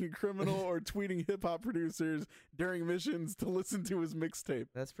defeating a criminal, or tweeting hip-hop producers during missions to listen to his mixtape.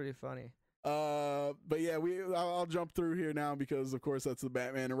 That's pretty funny. But yeah, I'll jump through here now because, of course, that's the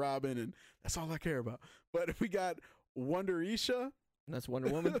Batman and Robin, and that's all I care about. But we got Wonder Isha. That's Wonder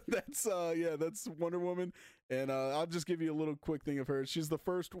Woman. That's Wonder Woman. And I'll just give you a little quick thing of her. She's the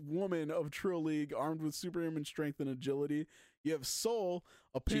first woman of True League armed with superhuman strength and agility. You have Soul,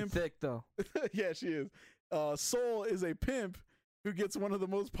 a pimp. She's thick though. Yeah, she is. Soul is a pimp who gets one of the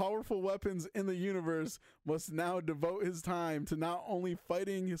most powerful weapons in the universe, must now devote his time to not only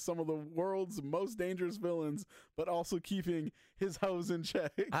fighting some of the world's most dangerous villains, but also keeping his house in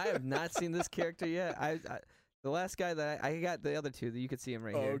check. I have not seen this character yet. The last guy that I got the other two that you could see him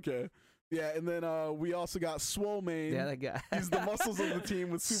right here. Okay. Yeah, and then we also got Swolemane. Yeah, that guy. He's the muscles of the team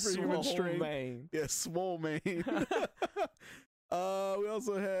with superhuman strength. Swolemane. Yeah, Swolemane. We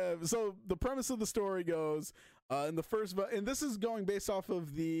also have, so the premise of the story goes in the first, and this is going based off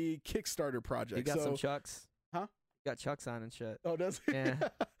of the Kickstarter project. You got some Chucks? Huh? Got Chucks on and shit. Oh, does it? Yeah.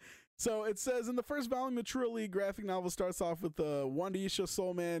 So it says in the first volume, the True League graphic novel starts off with the Wonder Isha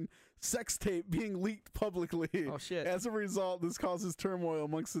Soulman sex tape being leaked publicly. Oh shit! As a result, this causes turmoil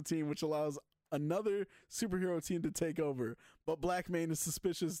amongst the team, which allows another superhero team to take over. But Blackmane is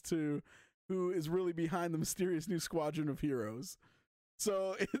suspicious to who is really behind the mysterious new squadron of heroes.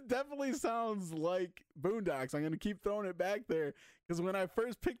 So it definitely sounds like Boondocks. I'm going to keep throwing it back there because when I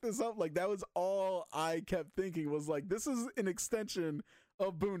first picked this up, like that was all I kept thinking was like, this is an extension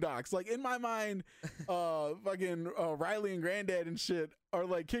of Boondocks. Like in my mind, fucking Riley and Granddad and shit are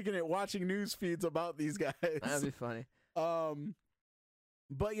like kicking it, watching news feeds about these guys. That'd be funny.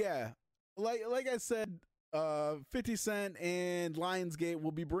 But yeah, like I said, 50 Cent and Lionsgate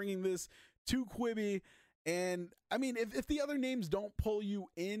will be bringing this to Quibi. And I mean, if the other names don't pull you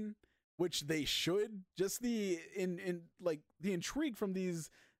in, which they should, just the intrigue from these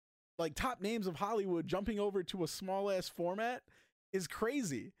like top names of Hollywood jumping over to a small ass format is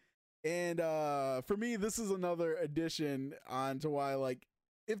crazy. And for me, this is another addition onto why, like,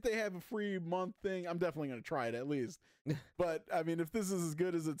 if they have a free month thing, I'm definitely gonna try it at least. But I mean, if this is as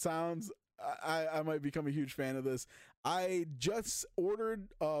good as it sounds, I might become a huge fan of this. I just ordered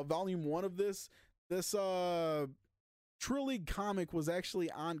volume 1 of this. This True League comic was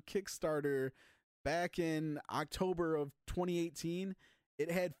actually on Kickstarter back in October of 2018, it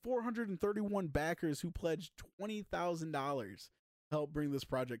had 431 backers who pledged $20,000 to help bring this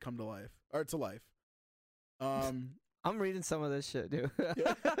project to life. I'm reading some of this shit, dude.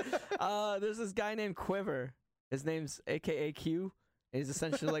 There's this guy named Quiver. His name's AKA Q. He's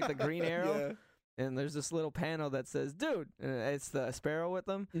essentially like the Green Arrow. Yeah. And there's this little panel that says, dude, it's the Sparrow with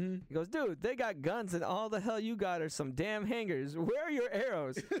them. Mm-hmm. He goes, dude, they got guns and all the hell you got are some damn hangers. Where are your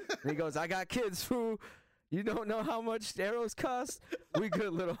arrows? And he goes, I got kids, fool. You don't know how much arrows cost? We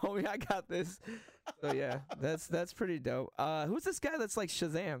good, little homie. I got this. So, yeah, that's pretty dope. Who's this guy that's like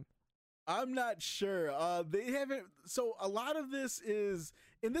Shazam? I'm not sure. They haven't. So a lot of this is,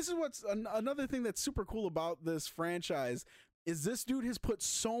 and this is what's another thing that's super cool about this franchise, is this dude has put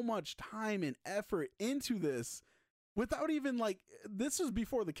so much time and effort into this without even this was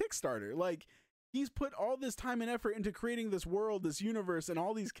before the Kickstarter. Like, he's put all this time and effort into creating this world, this universe, and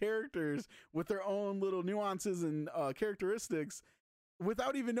all these characters with their own little nuances and characteristics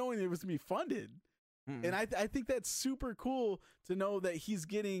without even knowing it was to be funded. And I think that's super cool to know that he's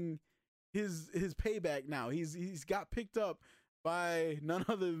getting his payback now. He's got picked up by none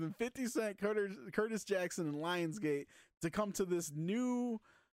other than 50 Cent, Curtis Jackson, and Lionsgate to come to this new.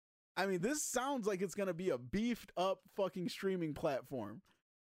 I mean, this sounds like it's gonna be a beefed up fucking streaming platform.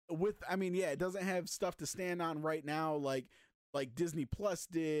 It doesn't have stuff to stand on right now like Disney Plus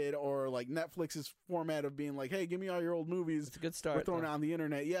did, or like Netflix's format of being like, hey, give me all your old movies. It's a good start. We're throwing it on the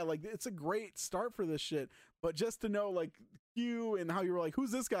internet. Yeah, like it's a great start for this shit. But just to know like you and how you were like,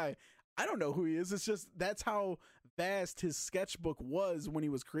 who's this guy? I don't know who he is. It's just that's how vast his sketchbook was when he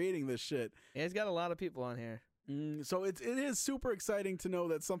was creating this shit. Yeah, he's got a lot of people on here. So it is super exciting to know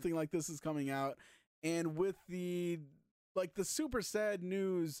that something like this is coming out, and with the super sad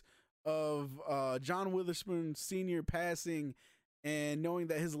news of John Witherspoon Sr. passing, and knowing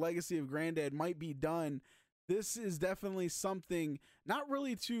that his legacy of Granddad might be done, this is definitely something not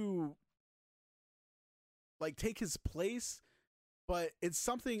really to like take his place, but it's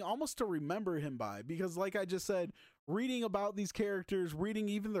something almost to remember him by, because like I just said, reading about these characters, reading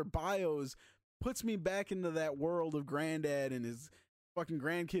even their bios, puts me back into that world of Granddad and his fucking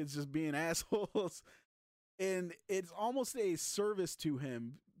grandkids just being assholes. And it's almost a service to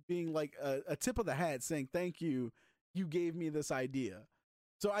him, being like a tip of the hat saying, thank you, you gave me this idea.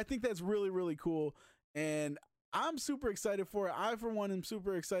 So I think that's really, really cool. And I'm super excited for it. I, for one, am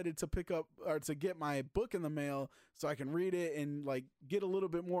super excited to pick up or to get my book in the mail so I can read it and like get a little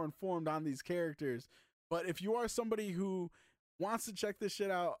bit more informed on these characters. But if you are somebody who wants to check this shit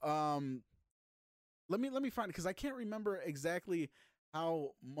out, let me find it, because I can't remember exactly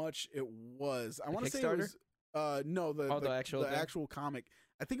how much it was. I want to say it was no, the actual comic.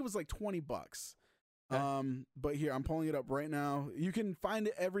 I think it was like $20. Okay. But here, I'm pulling it up right now. You can find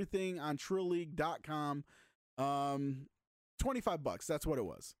everything on TrillLeague.com. $25. That's what it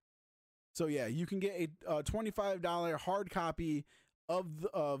was. So yeah, you can get a $25 hard copy of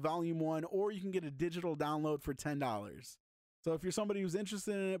Volume 1, or you can get a digital download for $10. So if you're somebody who's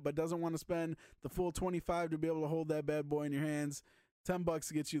interested in it but doesn't want to spend the full $25 to be able to hold that bad boy in your hands,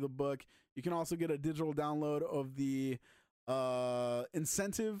 $10 gets you the book. You can also get a digital download of the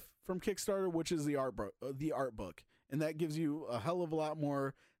incentive from Kickstarter, which is the art book, and that gives you a hell of a lot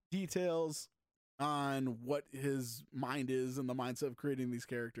more details on what his mind is and the mindset of creating these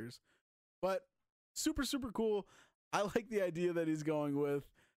characters. But super, super cool. I like the idea that he's going with.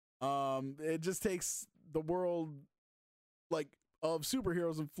 It just takes the world like of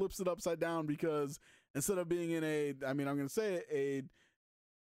superheroes and flips it upside down, because instead of being in I'm going to say it, a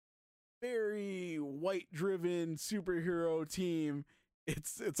very white driven superhero team,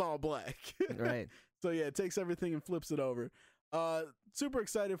 it's all black. Right. So yeah, it takes everything and flips it over. Super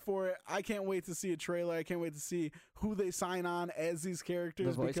excited for it. I can't wait to see a trailer. I can't wait to see who they sign on as these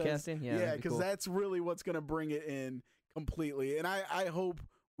characters. The voice casting? Yeah, because that's really what's going to bring it in completely. And I hope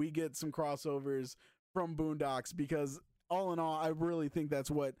we get some crossovers from Boondocks, because all in all, I really think that's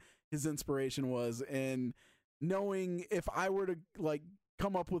what his inspiration was. And knowing if I were to like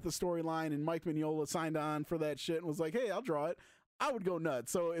come up with a storyline and Mike Mignola signed on for that shit and was like, hey, I'll draw it, I would go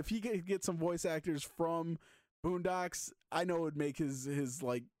nuts. So if he could get some voice actors from Boondocks, I know it would make his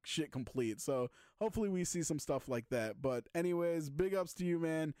like shit complete. So hopefully we see some stuff like that. But anyways, big ups to you,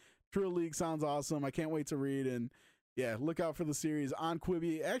 man. Trill League sounds awesome. I can't wait to read. And yeah, look out for the series on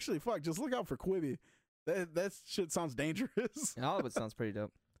Quibi. Actually, fuck, just look out for Quibi. That shit sounds dangerous. All of it sounds pretty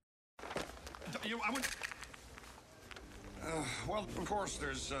dope. Well, of course,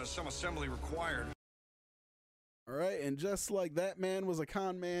 there's some assembly required. All right, and just like that man was a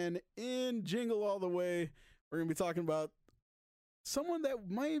con man in Jingle All the Way, we're going to be talking about someone that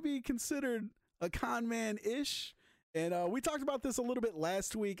might be considered a con man-ish. And we talked about this a little bit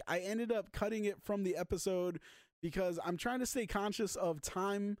last week. I ended up cutting it from the episode because I'm trying to stay conscious of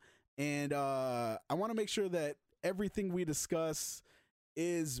time, and I want to make sure that everything we discuss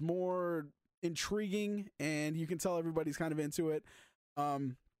is more intriguing, and you can tell everybody's kind of into it.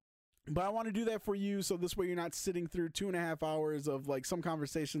 But I want to do that for you, so this way you're not sitting through 2.5 hours of like some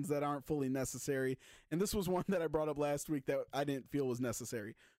conversations that aren't fully necessary. And this was one that I brought up last week that I didn't feel was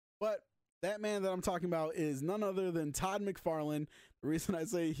necessary. But that man that I'm talking about is none other than Todd McFarlane. The reason I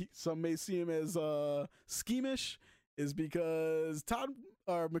say some may see him as schemish is because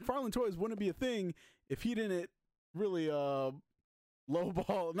McFarlane Toys wouldn't be a thing if he didn't really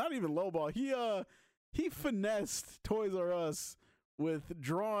lowball, not even lowball. He finessed Toys R Us with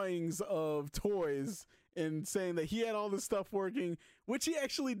drawings of toys and saying that he had all this stuff working, which he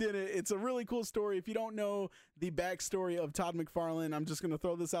actually didn't. It's a really cool story. If you don't know the backstory of Todd McFarlane, I'm just going to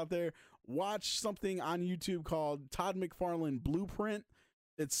throw this out there. Watch something on YouTube called Todd McFarlane Blueprint.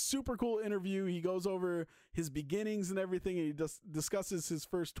 It's super cool interview. He goes over his beginnings and everything, and he discusses his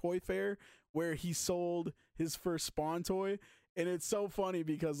first toy fair where he sold his first Spawn toy. And it's so funny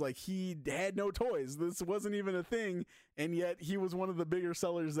because like he had no toys. This wasn't even a thing, and yet he was one of the bigger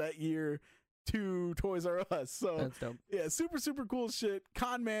sellers that year to Toys R Us. So That's dope. yeah, super, super cool shit.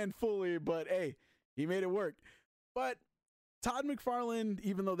 Con man fully, but hey, he made it work. But Todd McFarlane,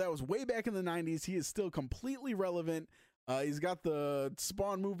 even though that was way back in the 90s, he is still completely relevant. He's got the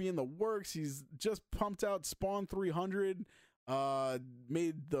Spawn movie in the works. He's just pumped out Spawn 300,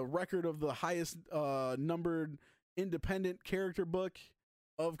 made the record of the highest numbered independent character book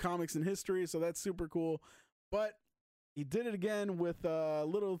of comics in history. So that's super cool. But he did it again with a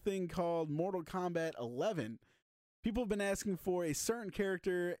little thing called Mortal Kombat 11. People have been asking for a certain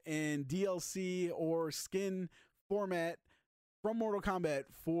character in DLC or skin format from Mortal Kombat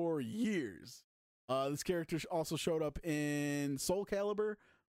for years. This character also showed up in Soul Calibur,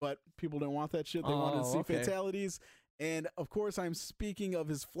 but people didn't want that shit. They wanted to see fatalities. And of course, I'm speaking of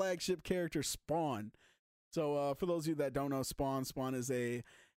his flagship character, Spawn. So for those of you that don't know Spawn is a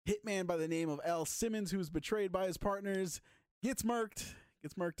hitman by the name of Al Simmons who's betrayed by his partners, gets murked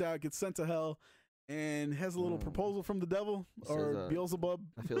out, gets sent to hell, and has a little proposal from the devil or Beelzebub.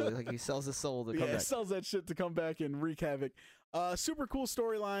 I feel like he sells his soul to come Yeah, back. sells that shit to come back and wreak havoc. Super cool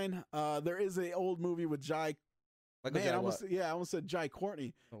storyline. There is a old movie with Jai. I almost said Jai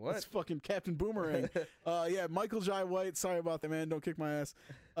Courtney. What? That's fucking Captain Boomerang. Yeah, Michael Jai White. Sorry about that, man. Don't kick my ass.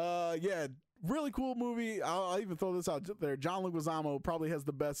 Yeah, really cool movie. I'll even throw this out there. John Leguizamo probably has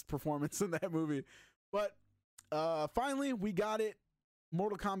the best performance in that movie. But finally, we got it.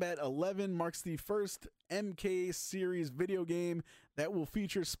 Mortal Kombat 11 marks the first MK series video game that will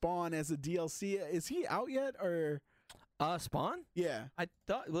feature Spawn as a DLC. Is he out yet, or? Spawn? Yeah. I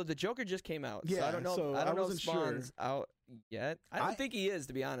thought, well, the Joker just came out. Yeah, so I don't know. so I don't know if wasn't Spawn's out yet. I don't think he is,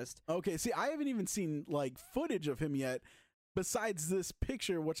 to be honest. Okay, see, I haven't even seen like footage of him yet, besides this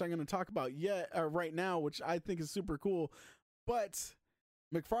picture, which I'm going to talk about right now, which I think is super cool. But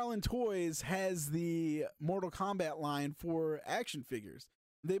McFarlane Toys has the Mortal Kombat line for action figures.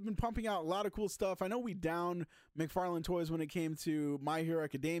 They've been pumping out a lot of cool stuff. I know we downed McFarlane Toys when it came to My Hero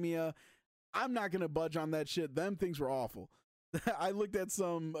Academia. I'm not going to budge on that shit. Them things were awful. I looked at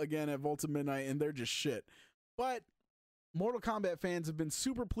some, again, at Volta Midnight, and they're just shit. But Mortal Kombat fans have been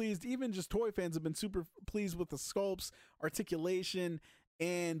super pleased. Even just toy fans have been super pleased with the sculpts, articulation,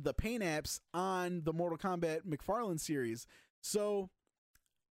 and the paint apps on the Mortal Kombat McFarlane series. So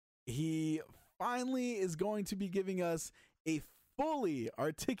he finally is going to be giving us a fully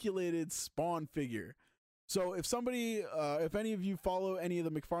articulated Spawn figure. So if any of you follow any of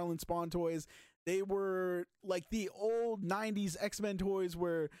the McFarlane Spawn toys, they were like the old 90s X-Men toys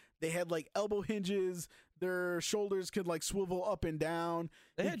where they had like elbow hinges, their shoulders could like swivel up and down.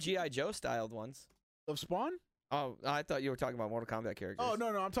 They had G.I. Joe styled ones. Of Spawn? Oh, I thought you were talking about Mortal Kombat characters. Oh, no,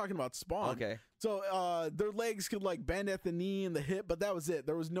 I'm talking about Spawn. Okay. So their legs could like bend at the knee and the hip, but that was it.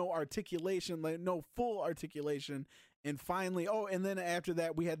 There was no articulation, like no full articulation. And finally, and then after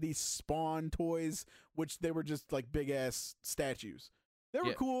that, we had these Spawn toys, which they were just like big ass statues. They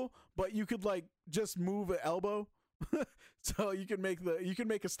were cool, but you could like just move an elbow, so you can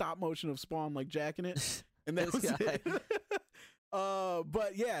make a stop motion of Spawn like jacking it, and that was it.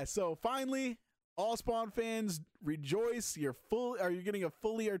 But yeah, so finally, all Spawn fans rejoice! You're getting a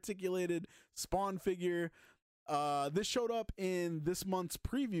fully articulated Spawn figure. This showed up in this month's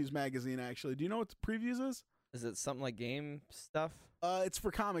Previews magazine. Actually, do you know what the Previews is? Is it something like game stuff? It's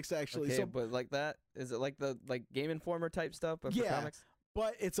for comics actually. Okay, so, but like that? Is it like the Game Informer type stuff, but for comics?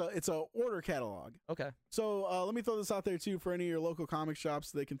 but it's a order catalog. Okay. So let me throw this out there too for any of your local comic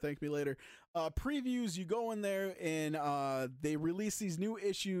shops so they can thank me later. Previews, you go in there and they release these new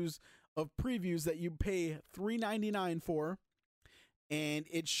issues of previews that you pay $3.99 for, and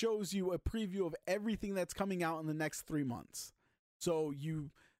it shows you a preview of everything that's coming out in the next 3 months. So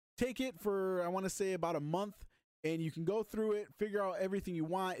you take it for, I want to say, about a month, and you can go through it, figure out everything you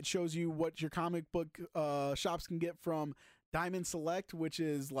want. It shows you what your comic book shops can get from Diamond Select, which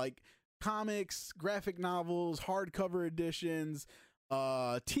is like comics, graphic novels, hardcover editions,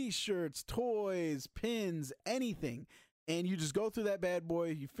 t-shirts, toys, pins, anything. And you just go through that bad boy,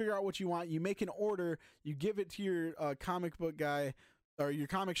 you figure out what you want, you make an order, you give it to your comic book guy or your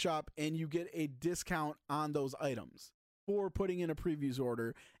comic shop, and you get a discount on those items for putting in a previews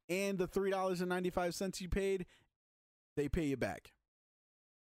order. And the $3.95 you paid, they pay you back.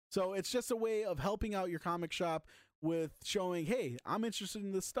 So it's just a way of helping out your comic shop with showing, hey, I'm interested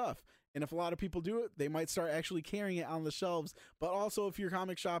in this stuff. And if a lot of people do it, they might start actually carrying it on the shelves. But also if your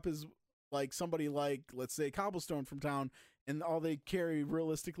comic shop is like somebody like, let's say, Cobblestone from town, and all they carry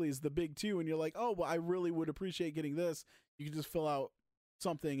realistically is the big two, and you're like, oh, well, I really would appreciate getting this, you can just fill out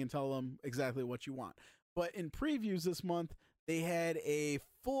something and tell them exactly what you want. But in previews this month, they had a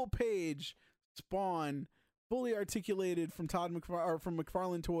full page Spawn, fully articulated from from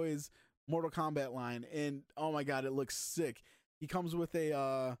McFarlane Toys Mortal Kombat line, and oh my god, it looks sick. He comes with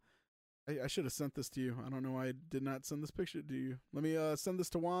a I should have sent this to you. I don't know why I did not send this picture to you. Let me send this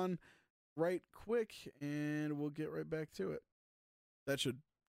to Juan right quick, and we'll get right back to it. That should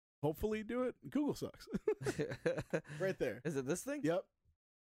hopefully do it. Google sucks. Right there. Is it this thing? Yep.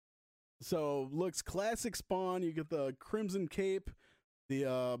 So looks classic Spawn. You get the crimson cape,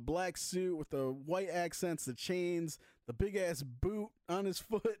 the black suit with the white accents, the chains, the big ass boot on his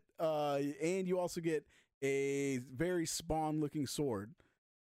foot, and you also get a very Spawn looking sword.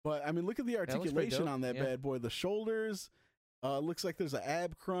 But I mean, look at the articulation on that bad boy. The shoulders, looks like there's an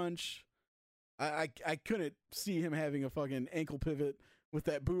ab crunch. I couldn't see him having a fucking ankle pivot with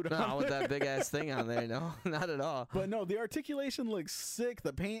that boot on. No, with that big ass thing on there. No, not at all. But no, the articulation looks sick.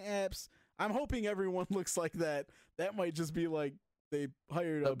 The paint apps. I'm hoping everyone looks like that. That might just be like they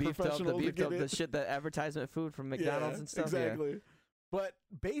hired a professional to get it. The shit, that advertisement food from McDonald's and stuff. Exactly. Yeah. But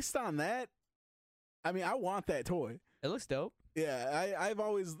based on that, I mean, I want that toy. It looks dope. Yeah, I've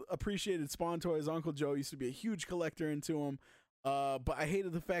always appreciated Spawn toys. Uncle Joe used to be a huge collector into them, but I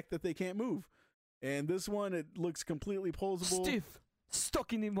hated the fact that they can't move. And this one, it looks completely posable. Stiff.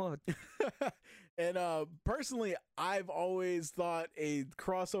 Stuck in the mud. And personally, I've always thought a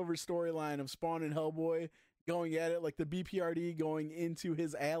crossover storyline of Spawn and Hellboy going at it, like the BPRD going into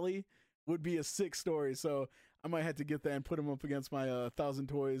his alley, would be a sick story. So I might have to get that and put him up against my 1,000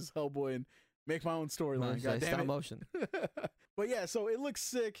 Toys Hellboy and make my own storyline. God damn it. Motion. But yeah, so it looks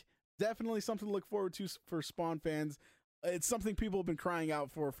sick. Definitely something to look forward to for Spawn fans. It's something people have been crying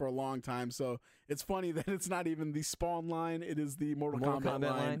out for a long time. So it's funny that it's not even the Spawn line. It is the Mortal Kombat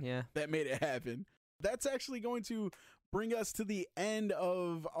line that made it happen. That's actually going to bring us to the end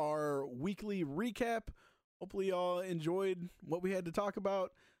of our weekly recap. Hopefully y'all enjoyed what we had to talk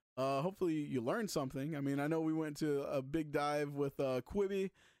about. Hopefully you learned something. I mean, I know we went to a big dive with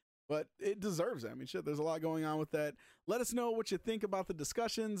Quibi, but it deserves it. I mean, shit, there's a lot going on with that. Let us know what you think about the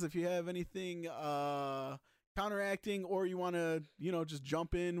discussions. If you have anything counteracting, or you want to, just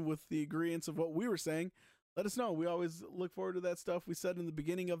jump in with the agreeance of what we were saying, let us know. We always look forward to that stuff. We said in the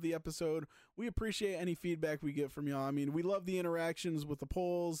beginning of the episode, we appreciate any feedback we get from y'all. I mean, we love the interactions with the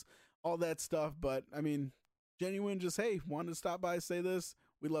polls, all that stuff, but I mean, genuine, just, hey, wanted to stop by, say this.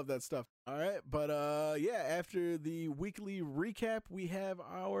 We love that stuff. All right. But yeah, after the weekly recap, we have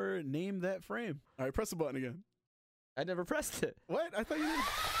our Name That Frame. All right, press the button again. I never pressed it. What? I thought you did.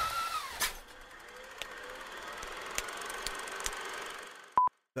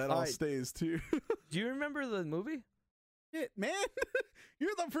 That all stays too. Do you remember the movie? Shit, man.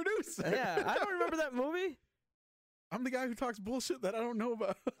 You're the producer. Yeah, I don't remember that movie. I'm the guy who talks bullshit that I don't know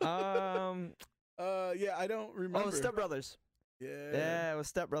about. Yeah, I don't remember. Oh, Step Brothers. Yeah, it was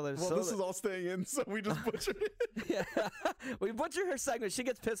Step Brothers. Well, this is all staying in, so we just butchered it. Yeah, we butchered her segment. She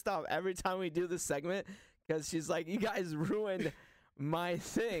gets pissed off every time we do this segment because she's like, you guys ruined my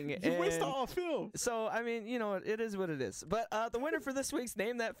thing. You waste all film. So, I mean, it is what it is. But the winner for this week's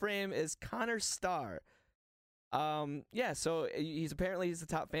Name That Frame is Connor Starr. Yeah, so he's the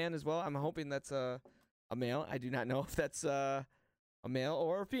top fan as well. I'm hoping that's a male. I do not know if that's a male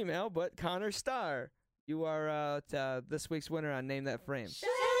or a female, but Connor Starr, you are this week's winner on Name That Frame.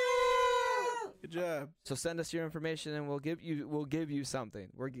 Good job. So send us your information, and we'll give you something.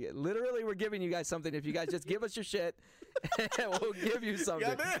 We're giving you guys something. If you guys just give us your shit, we'll give you something.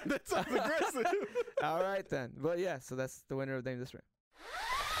 Goddamn, that sounds aggressive. All right then. Well, yeah. So that's the winner of Name This Ring.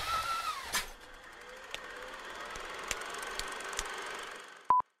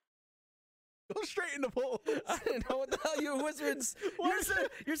 Go straight in the polls. I didn't know what the hell you were whispering.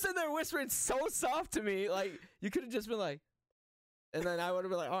 You're sitting there whispering so soft to me, like you could have just been like, and then I would have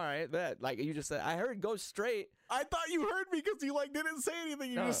been like, all right, that like you just said. I heard go straight. I thought you heard me because you like didn't say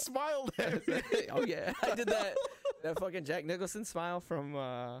anything. You just smiled at me. Oh yeah, I did that fucking Jack Nicholson smile from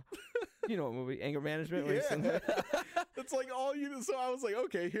you know what movie, Anger Management. Where Yeah, it's like all you did. So I was like,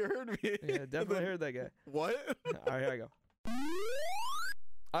 okay, you heard me. Yeah, definitely heard that guy. What? All right, here I go.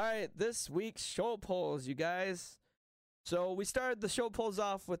 All right, this week's show polls, you guys. So we started the show polls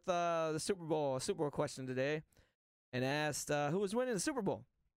off with the Super Bowl question today, and asked who was winning the Super Bowl,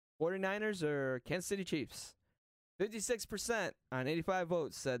 49ers or Kansas City Chiefs. 56% on 85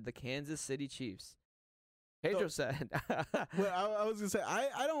 votes said the Kansas City Chiefs. Pedro said. Well, I was going to say,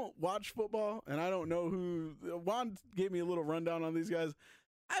 I don't watch football, and I don't know who. Juan gave me a little rundown on these guys.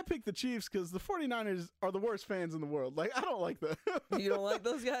 I picked the Chiefs because the 49ers are the worst fans in the world. Like, I don't like them. You don't like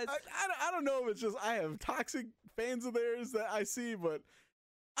those guys? I don't know if it's just I have toxic fans of theirs that I see, but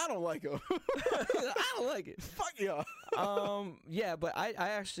I don't like them. I don't like it. Fuck y'all. Yeah, but I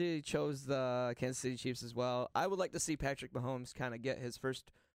actually chose the Kansas City Chiefs as well. I would like to see Patrick Mahomes kind of get his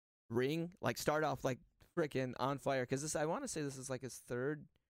first ring, like start off like freaking on fire. Because I want to say this is like his third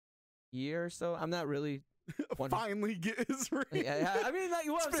year or so. I'm not really. Finally get his ring. Yeah, I mean, like,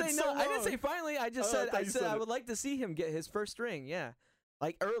 what I'm saying, so no, I didn't say finally. I just said I it. would like to see him get his first ring. Yeah,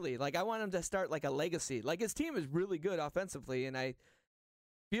 like early. Like I want him to start like a legacy. Like his team is really good offensively, and I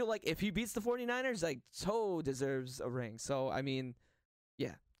feel like if he beats the 49ers, like so deserves a ring. So I mean,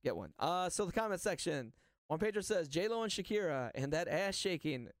 yeah, get one. So the comment section. Juan Pedro says J-Lo and Shakira and that ass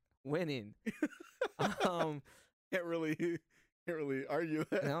shaking winning. Can't really argue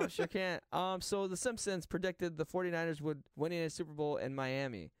that. No, sure can't. So the Simpsons predicted the 49ers would win a Super Bowl in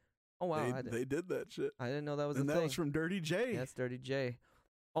Miami. Oh wow, they did that shit. I didn't know that was and a that thing. was from Dirty J. Yeah, that's Dirty J.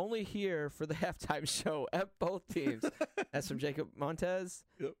 Only here for the halftime show at both teams. That's from Jacob Montez.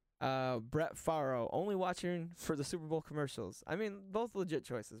 Yep. Brett Faro. Only watching for the Super Bowl commercials. I mean, both legit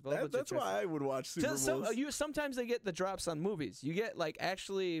choices. That's why I would watch Super Bowls. Sometimes they get the drops on movies. You get like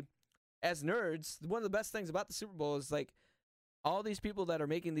actually, as nerds, one of the best things about the Super Bowl is like. All these people that are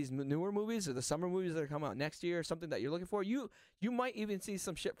making these newer movies or the summer movies that are coming out next year or something that you're looking for, you might even see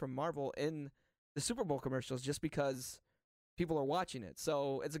some shit from Marvel in the Super Bowl commercials just because people are watching it.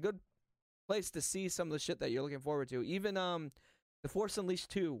 So it's a good place to see some of the shit that you're looking forward to. Even The Force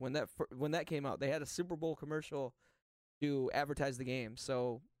Unleashed 2, when that came out, they had a Super Bowl commercial to advertise the game.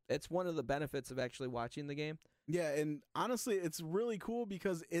 So it's one of the benefits of actually watching the game. Yeah, and honestly, it's really cool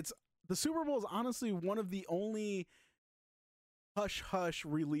because the Super Bowl is honestly one of the only hush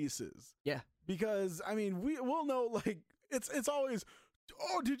releases. Yeah. Because I mean we'll know like it's always,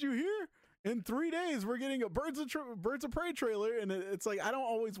 oh, did you hear? In 3 days we're getting a Birds of Prey trailer, and it's like I don't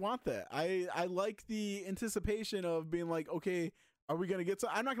always want that. I like the anticipation of being like, okay, are we gonna get to?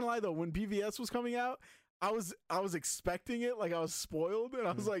 I'm not gonna lie though, when BVS was coming out, I was expecting it, like I was spoiled, and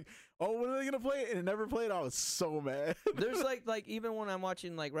I was like, oh, when are they gonna play it? And it never played. I was so mad. There's like even when I'm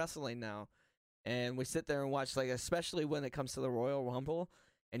watching like wrestling now. And we sit there and watch, like, especially when it comes to the Royal Rumble,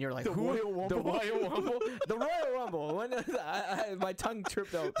 and you're like, The Royal Rumble? The Royal Rumble? The Royal Rumble. When, my tongue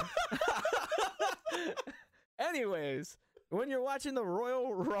tripped out. Anyways, when you're watching the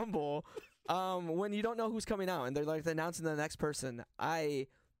Royal Rumble, when you don't know who's coming out, and they're like announcing the next person,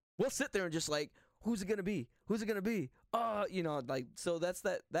 we'll sit there and just like, who's it gonna be? Who's it gonna be? You know, like, so that's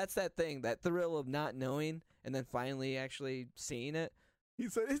that thing, that thrill of not knowing, and then finally actually seeing it. He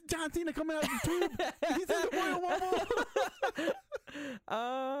said, "Is John Cena coming out of the tube? He's in the Royal Rumble."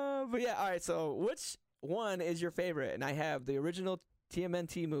 But yeah, all right. So, which one is your favorite? And I have the original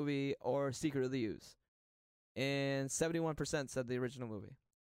TMNT movie or Secret of the Ooze, and 71% said the original movie.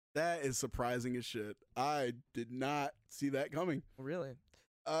 That is surprising as shit. I did not see that coming. Really?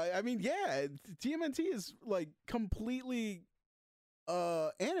 I mean, yeah, TMNT is like completely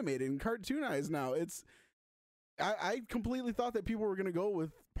animated and cartoonized now. I completely thought that people were going to go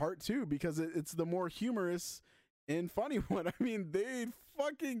with part 2 because it's the more humorous and funny one. I mean,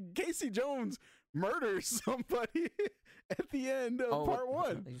 Casey Jones murders somebody at the end of part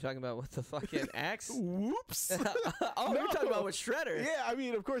 1. Are you talking about with the fucking axe? Whoops. Oh, you're talking about with Shredder. Yeah, I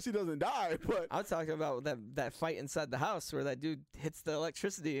mean, of course he doesn't die, but I was talking about that fight inside the house where that dude hits the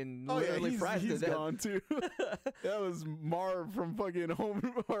electricity and literally fries he's to death. gone too. That was Marv from fucking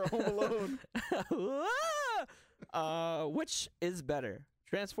Home Alone. Which is better,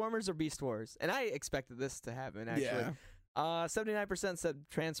 Transformers or Beast Wars? And I expected this to happen actually. Yeah. 79% said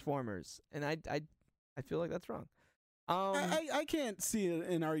Transformers, and I feel like that's wrong. I can't see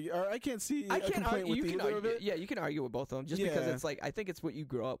an argue, or I can't see a complaint with either of it. Yeah, you can argue with both of them just because it's like I think it's what you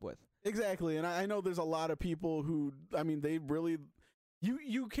grew up with. Exactly, and I know there's a lot of people who, I mean, they really,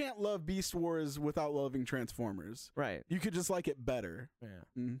 you can't love Beast Wars without loving Transformers. Right. You could just like it better.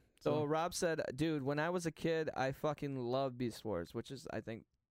 Yeah. So Rob said, dude, when I was a kid, I fucking loved Beast Wars, which is, I think,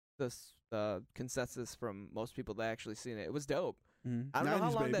 the consensus from most people that actually seen it. It was dope. I don't know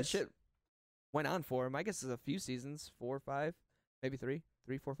how long that shit went on for. I guess it's a few seasons, 4 or 5, maybe 3,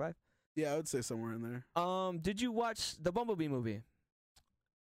 4, 5. Yeah, I would say somewhere in there. Did you watch the Bumblebee movie?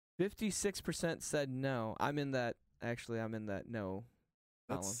 56% said no. I'm in that no.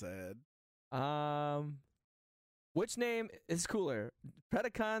 That's column. sad. Which name is cooler,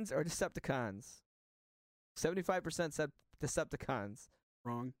 Predacons or Decepticons? 75% said Decepticons.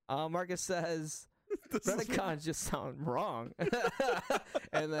 Wrong. Marcus says Predacons just sound wrong.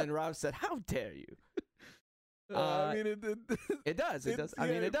 And then Rob said, how dare you? I mean, it does. It does. I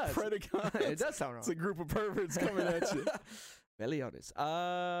mean, it does. Predacons. It does sound wrong. It's a group of perverts coming at you. Meliodas.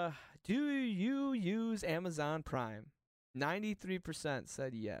 Do you use Amazon Prime? 93%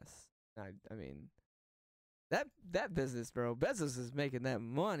 said yes. I mean, that business, bro. Bezos is making that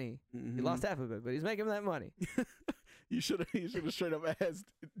money. Mm-hmm. He lost half of it, but he's making that money. You should have straight up asked,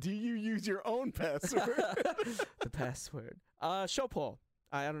 do you use your own password? The password. Show poll.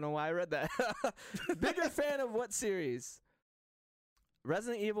 I don't know why I read that. Bigger fan of what series?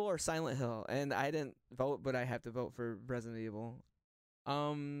 Resident Evil or Silent Hill? And I didn't vote, but I have to vote for Resident Evil.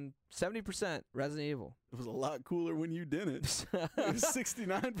 70% Resident Evil. It was a lot cooler when you didn't. It was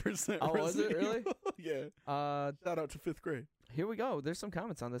 69%. Oh, was it really? Yeah. Shout out to 5th grade. Here we go. There's some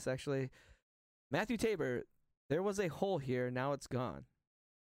comments on this actually. Matthew Tabor, there was a hole here. Now it's gone.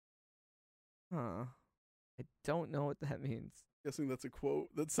 Huh. I don't know what that means. Guessing that's a quote.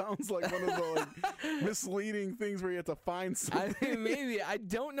 That sounds like one of the misleading things where you have to find something. I mean, maybe. I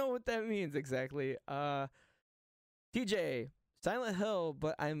don't know what that means exactly. TJ, Silent Hill,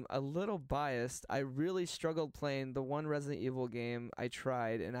 but I'm a little biased. I really struggled playing the one Resident Evil game I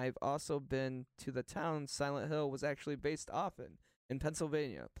tried, and I've also been to the town Silent Hill was actually based off in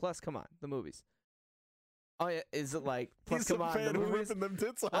Pennsylvania. Plus, come on, the movies. Oh yeah, is it like plus come on the movies? Ripping them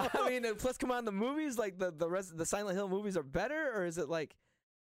tits off. I mean, plus come on the movies, like the Silent Hill movies are better, or is it like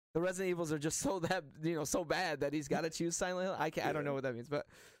the Resident Evils are just so bad that he's got to choose Silent Hill? I don't know what that means, but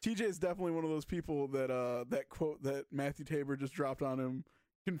TJ is definitely one of those people that that quote that Matthew Tabor just dropped on him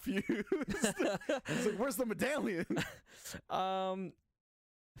confused. He's like, "Where's the medallion?"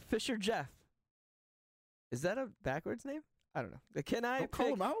 Fisher Jeff. Is that a backwards name? I don't know. Can I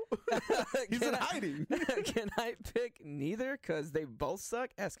call him out? He's in hiding. Can I pick neither? Because they both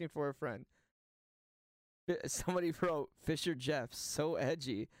suck. Asking for a friend. Somebody wrote Fisher Jeff. So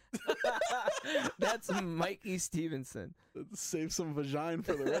edgy. That's Mikey Stevenson. Save some vagina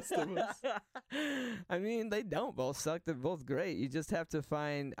for the rest of us. I mean, they don't both suck. They're both great. You just have to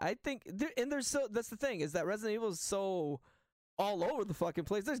find. I think, that's the thing is that Resident Evil is so all over the fucking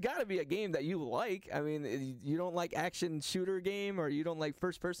place. There's got to be a game that you like. I mean, you don't like action shooter game, or you don't like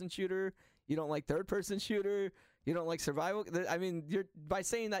first person shooter, you don't like third person shooter, you don't like survival. I mean, you're by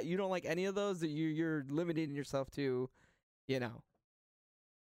saying that you don't like any of those, that you're limiting yourself to,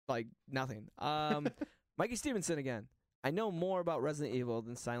 like nothing. Mikey Stevenson again. I know more about Resident Evil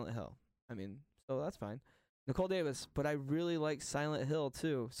than Silent Hill. I mean, so that's fine. Nicole Davis, but I really like Silent Hill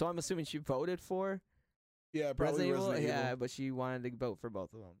too. So I'm assuming she voted for. Yeah, probably Resident Evil. Yeah, but she wanted to vote for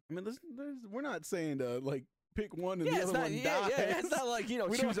both of them. I mean, we're not saying to like pick one and the other one dies. Yeah, it's not like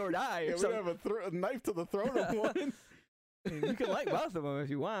choose or die. Yeah, we don't have a knife to the throat of one. You can like both of them if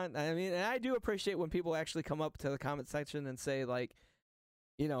you want. I mean, and I do appreciate when people actually come up to the comment section and say like,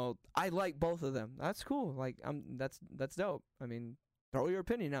 I like both of them. That's cool. Like, that's dope. I mean, throw your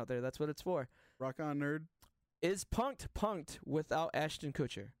opinion out there. That's what it's for. Rock on, nerd. Is Punked without Ashton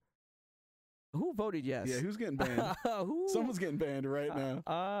Kutcher? Who voted yes? Yeah, who's getting banned? Someone's getting banned right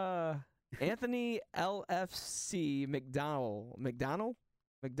now. Anthony LFC McDonald.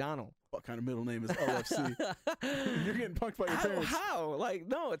 What kind of middle name is LFC? You're getting punked by your parents. How? Like,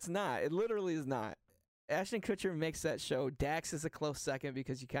 no, it's not. It literally is not. Ashton Kutcher makes that show. Dax is a close second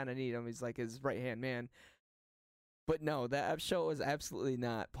because you kind of need him. He's like his right-hand man. But no, that show was absolutely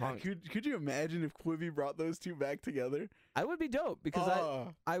not Punk. Could you imagine if Quibi brought those two back together? I would be dope because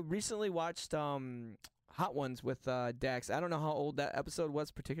I recently watched Hot Ones with Dax. I don't know how old that episode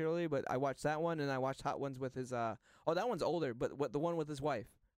was particularly, but I watched that one, and I watched Hot Ones with his that one's older, but the one with his wife.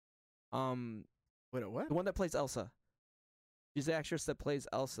 Wait, what? The one that plays Elsa. She's the actress that plays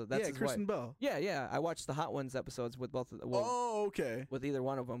Elsa. That's his Kristen wife. Bell. Yeah. I watched the Hot Ones episodes with both of them. Okay. With either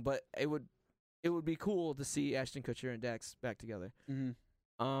one of them, but it would be cool to see Ashton Kutcher and Dax back together.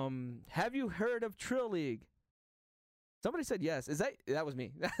 Mm-hmm. Have you heard of Trill League? Somebody said yes. That was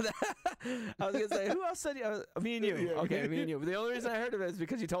me. I was gonna say, who else said me and you? Yeah. Okay, me and you. But the only reason I heard of it is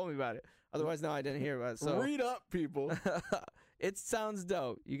because you told me about it. Otherwise, no, I didn't hear about it. So read up, people. It sounds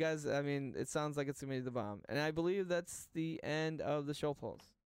dope. You guys, I mean, it sounds like it's gonna be the bomb. And I believe that's the end of the show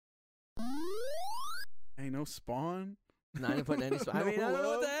polls. Ain't no Spawn. No, I didn't put any Spawn. I mean, I don't know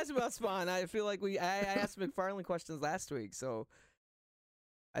love. what to ask about Spawn. I feel like I asked McFarlane questions last week, so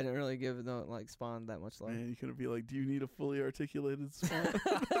I didn't really give Spawn that much love. Man, you couldn't be like, do you need a fully articulated Spawn?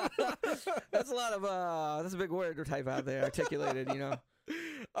 That's a lot of that's a big word to type out there. Articulated, you know.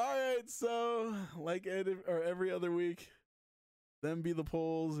 All right, so like every other week, them be the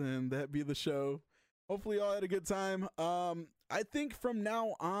polls and that be the show. Hopefully, y'all had a good time. I think from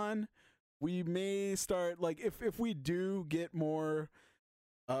now on, we may start like if we do get more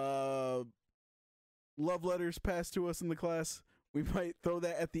love letters passed to us in the class, we might throw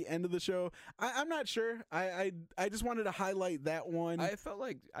that at the end of the show. I'm not sure. I just wanted to highlight that one. I feel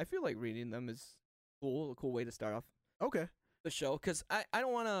like reading them is cool. A cool way to start off Okay. the show, because I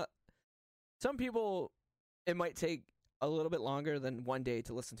don't want to. Some people, it might take a little bit longer than one day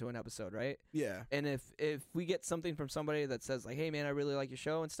to listen to an episode, right? Yeah. And if we get something from somebody that says like, "Hey man, I really like your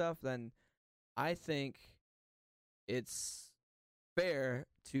show" and stuff, then I think it's fair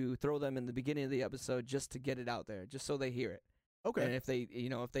to throw them in the beginning of the episode just to get it out there, just so they hear it. Okay. And if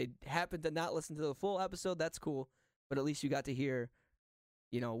they happen to not listen to the full episode, that's cool. But at least you got to hear,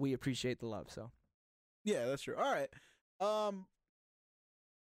 we appreciate the love. So Yeah, that's true. All right.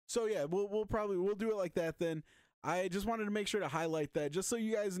 So yeah, we'll do it like that then. I just wanted to make sure to highlight that just so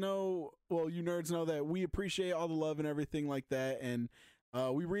you guys know, well, you nerds know that we appreciate all the love and everything like that, and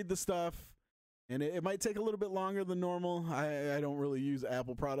we read the stuff, and it might take a little bit longer than normal. I don't really use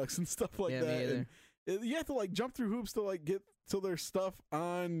Apple products and stuff like that. Me either. And you have to like jump through hoops to like get to their stuff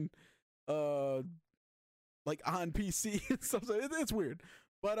on like on PC and stuff. So it's weird.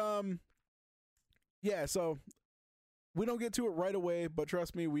 But yeah, so we don't get to it right away, but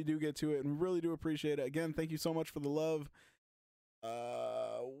trust me, we do get to it, and we really do appreciate it. Again, thank you so much for the love.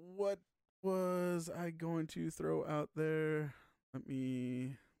 What was I going to throw out there?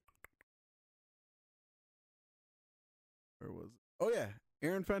 Where was it? Oh yeah,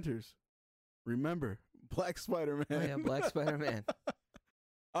 Aaron Fenters. Remember, Black Spider-Man. Oh yeah, Black Spider-Man.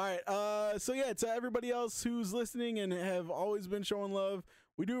 All right, so yeah, to everybody else who's listening and have always been showing love,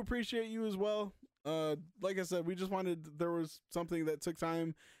 we do appreciate you as well. Like I said, we just there was something that took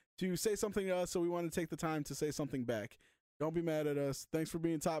time to say something to us, so we want to take the time to say something back. Don't be mad at us. Thanks for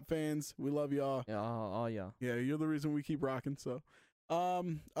being top fans. We love y'all. Yeah, all y'all. Yeah, you're the reason we keep rocking. So,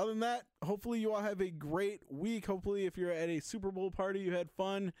 other than that, hopefully you all have a great week. Hopefully, if you're at a Super Bowl party, you had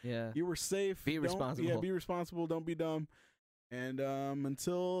fun. Yeah. You were safe. Be responsible. Yeah, be responsible. Don't be dumb. And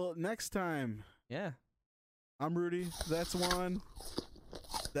until next time. Yeah. I'm Rudy. That's Juan.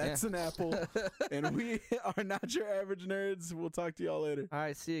 That's an apple. And we are not your average nerds. We'll talk to y'all later. All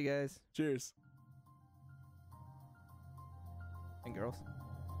right, see you guys. Cheers. And girls.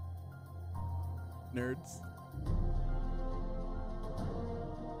 Nerds.